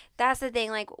 like, that's the thing.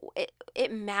 Like,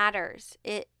 it matters.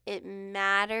 It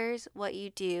matters what you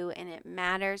do, and it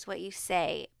matters what you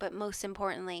say. But most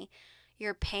importantly,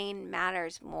 your pain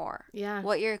matters more. Yeah.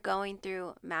 What you're going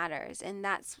through matters. And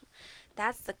that's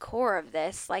the core of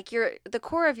this. Like, the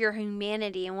core of your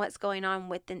humanity and what's going on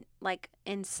within, like,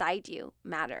 inside you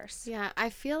matters. Yeah, I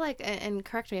feel like, and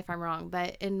correct me if I'm wrong,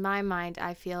 but in my mind,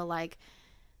 I feel like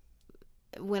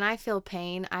when I feel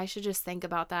pain, I should just think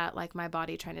about that like my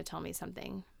body trying to tell me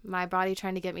something. My body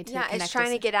trying to get me to connect. It's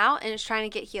trying to get out and it's trying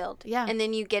to get healed. Yeah. And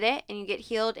then you get it and you get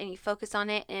healed and you focus on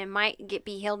it and it might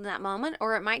be healed in that moment,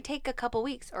 or it might take a couple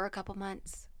weeks or a couple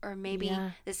months, or maybe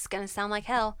this is going to sound like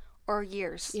hell, or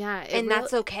years. Yeah. And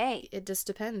that's okay. It just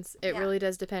depends. It really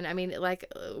does depend. I mean, like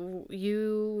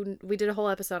we did a whole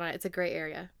episode on it. It's a gray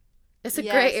area. It's a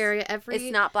gray area.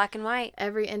 It's not black and white.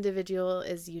 Every individual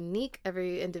is unique.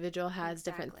 Every individual has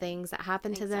different things that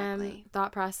happen to them.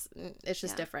 Thought process, it's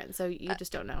just different. So you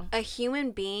just don't know. A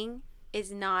human being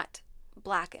is not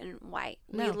black and white.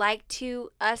 No.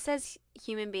 Us as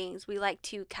human beings, we like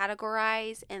to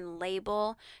categorize and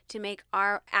label to make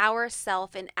our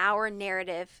self and our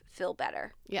narrative feel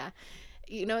better. Yeah.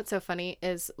 You know what's so funny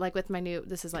is, like, with my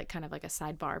this is like kind of like a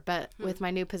sidebar, but with my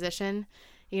new position,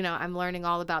 I'm learning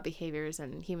all about behaviors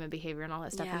and human behavior and all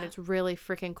that stuff. Yeah. And it's really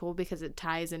freaking cool because it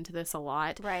ties into this a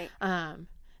lot. Right. And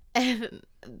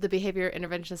the behavior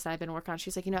interventionist that I've been working on,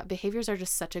 she's like, behaviors are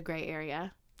just such a gray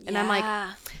area. And I'm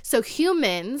like, so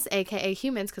humans, aka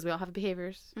humans, because we all have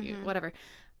behaviors, whatever,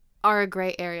 are a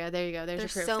gray area. There you go. There's your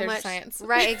proof. So There's much science.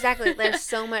 Right, exactly. There's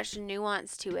so much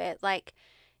nuance to it. Like,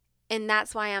 and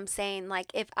that's why I'm saying,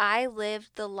 like, if I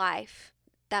lived the life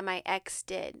that my ex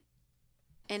did,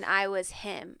 and I was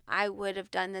him, I would have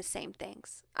done the same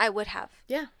things. I would have.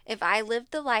 Yeah. If I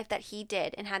lived the life that he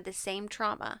did and had the same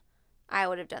trauma, I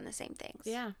would have done the same things.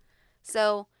 Yeah.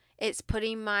 So it's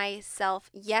putting myself,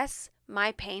 yes,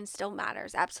 my pain still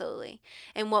matters, absolutely.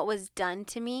 And what was done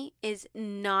to me is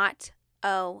not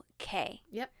okay.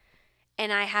 Yep.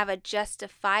 And I have a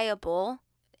justifiable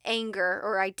anger,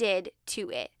 or I did, to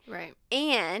it. Right.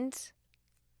 And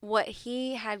what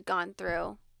he had gone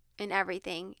through and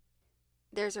everything,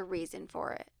 there's a reason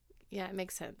for it. Yeah, it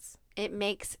makes sense. It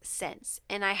makes sense.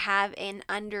 And I have an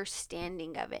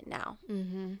understanding of it now.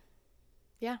 Mm-hmm.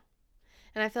 Yeah.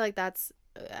 And I feel like that's,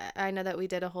 I know that we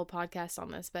did a whole podcast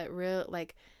on this, but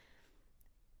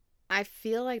I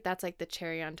feel like that's like the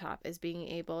cherry on top, is being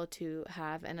able to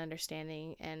have an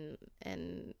understanding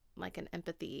and like an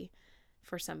empathy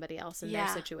for somebody else in their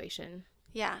situation.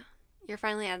 Yeah. You're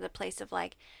finally at the place of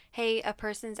like, hey, a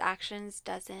person's actions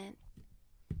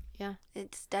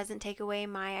it doesn't take away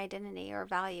my identity or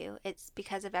value. It's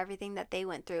because of everything that they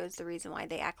went through is the reason why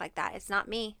they act like that. It's not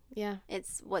me. Yeah.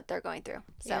 It's what they're going through.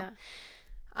 So yeah.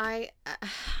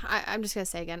 I'm just going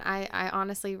to say again, I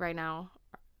honestly right now,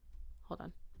 hold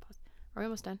on, pause. Are we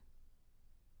almost done?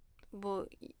 Well,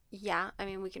 yeah. I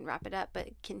mean, we can wrap it up, but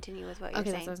continue with what you're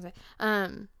saying. Okay, that's what I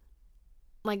was saying.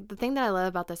 Like, the thing that I love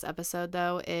about this episode,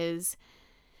 though, is,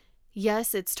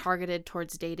 yes, it's targeted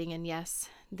towards dating, and yes,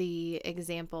 the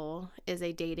example is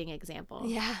a dating example.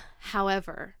 Yeah.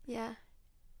 However, yeah,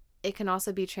 it can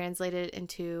also be translated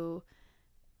into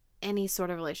any sort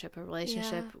of relationship, a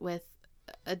relationship with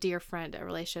a dear friend, a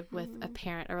relationship with a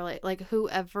parent, or like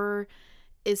whoever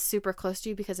is super close to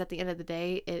you, because at the end of the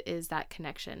day, it is that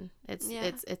connection.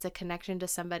 It's a connection to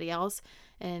somebody else,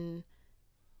 and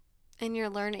you're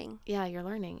learning. Yeah, you're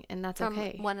learning, and that's from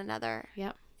okay. one another.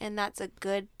 Yep. And that's a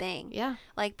good thing. Yeah.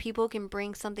 Like, people can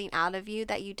bring something out of you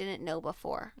that you didn't know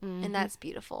before. Mm-hmm. And that's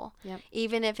beautiful. Yep.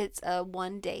 Even if it's a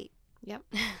one date. Yep.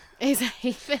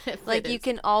 Exactly. Like, you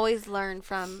can always learn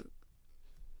from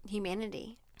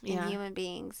humanity and human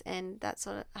beings. And that's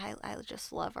what I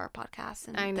just love our podcast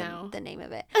and I know. The name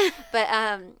of it. But,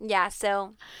 yeah,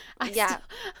 so,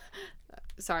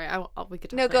 sorry, we could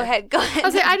talk No, later. Go ahead. I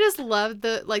was like, I just love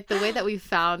the way that we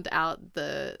found out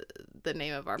the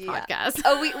name of our podcast.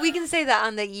 Oh, we can say that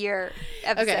on the year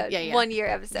episode. Okay, yeah. 1 year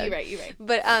episode. You're right.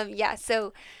 But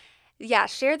so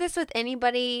share this with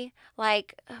anybody.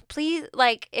 Like, please,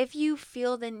 like, if you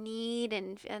feel the need,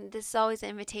 and this is always an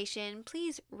invitation,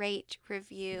 please rate,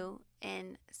 review,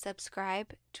 and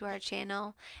subscribe to our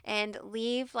channel, and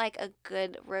leave like a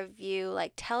good review.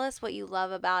 Like, tell us what you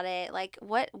love about it. Like,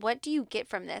 what do you get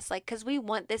from this? Like, because we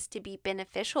want this to be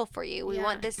beneficial for you. We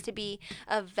want this to be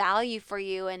of value for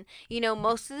you. And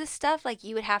most of this stuff, like,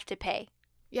 you would have to pay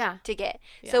to get.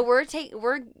 So we're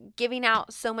giving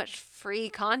out so much free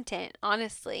content,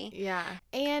 honestly. Yeah.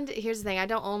 And here's the thing, I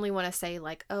don't only want to say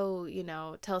like, oh,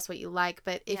 tell us what you like,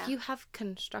 but if you have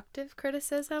constructive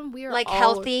criticism, we are like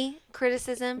healthy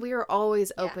criticism, we are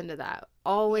always open to that.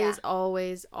 Always.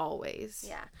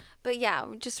 Yeah. But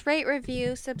just rate,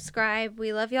 review, subscribe.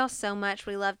 We love y'all so much.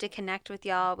 We love to connect with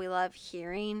y'all. We love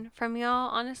hearing from y'all,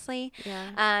 honestly.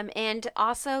 Yeah. And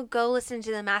also go listen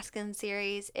to the Masculine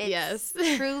series. It's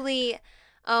truly,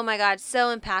 oh my God,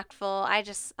 so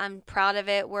impactful. I'm proud of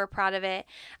it. We're proud of it.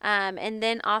 And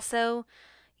then also,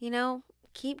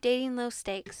 keep dating low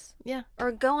stakes. Yeah.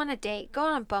 Or go on a date. Go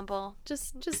on Bumble.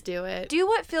 Just do it. Do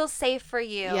what feels safe for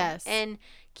you. Yes. And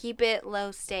keep it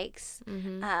low stakes.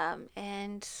 Mm-hmm.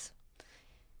 And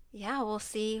we'll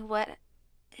see what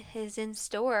is in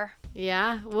store.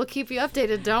 Yeah, we'll keep you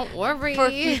updated. Don't worry. For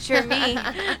future me.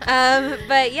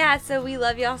 But so we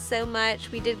love y'all so much.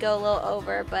 We did go a little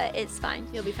over, but it's fine.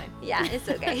 You'll be fine. Yeah, it's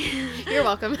okay. You're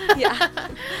welcome. Yeah.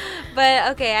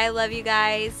 But okay, I love you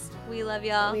guys. We love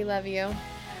y'all. We love you.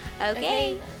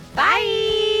 Okay. Bye.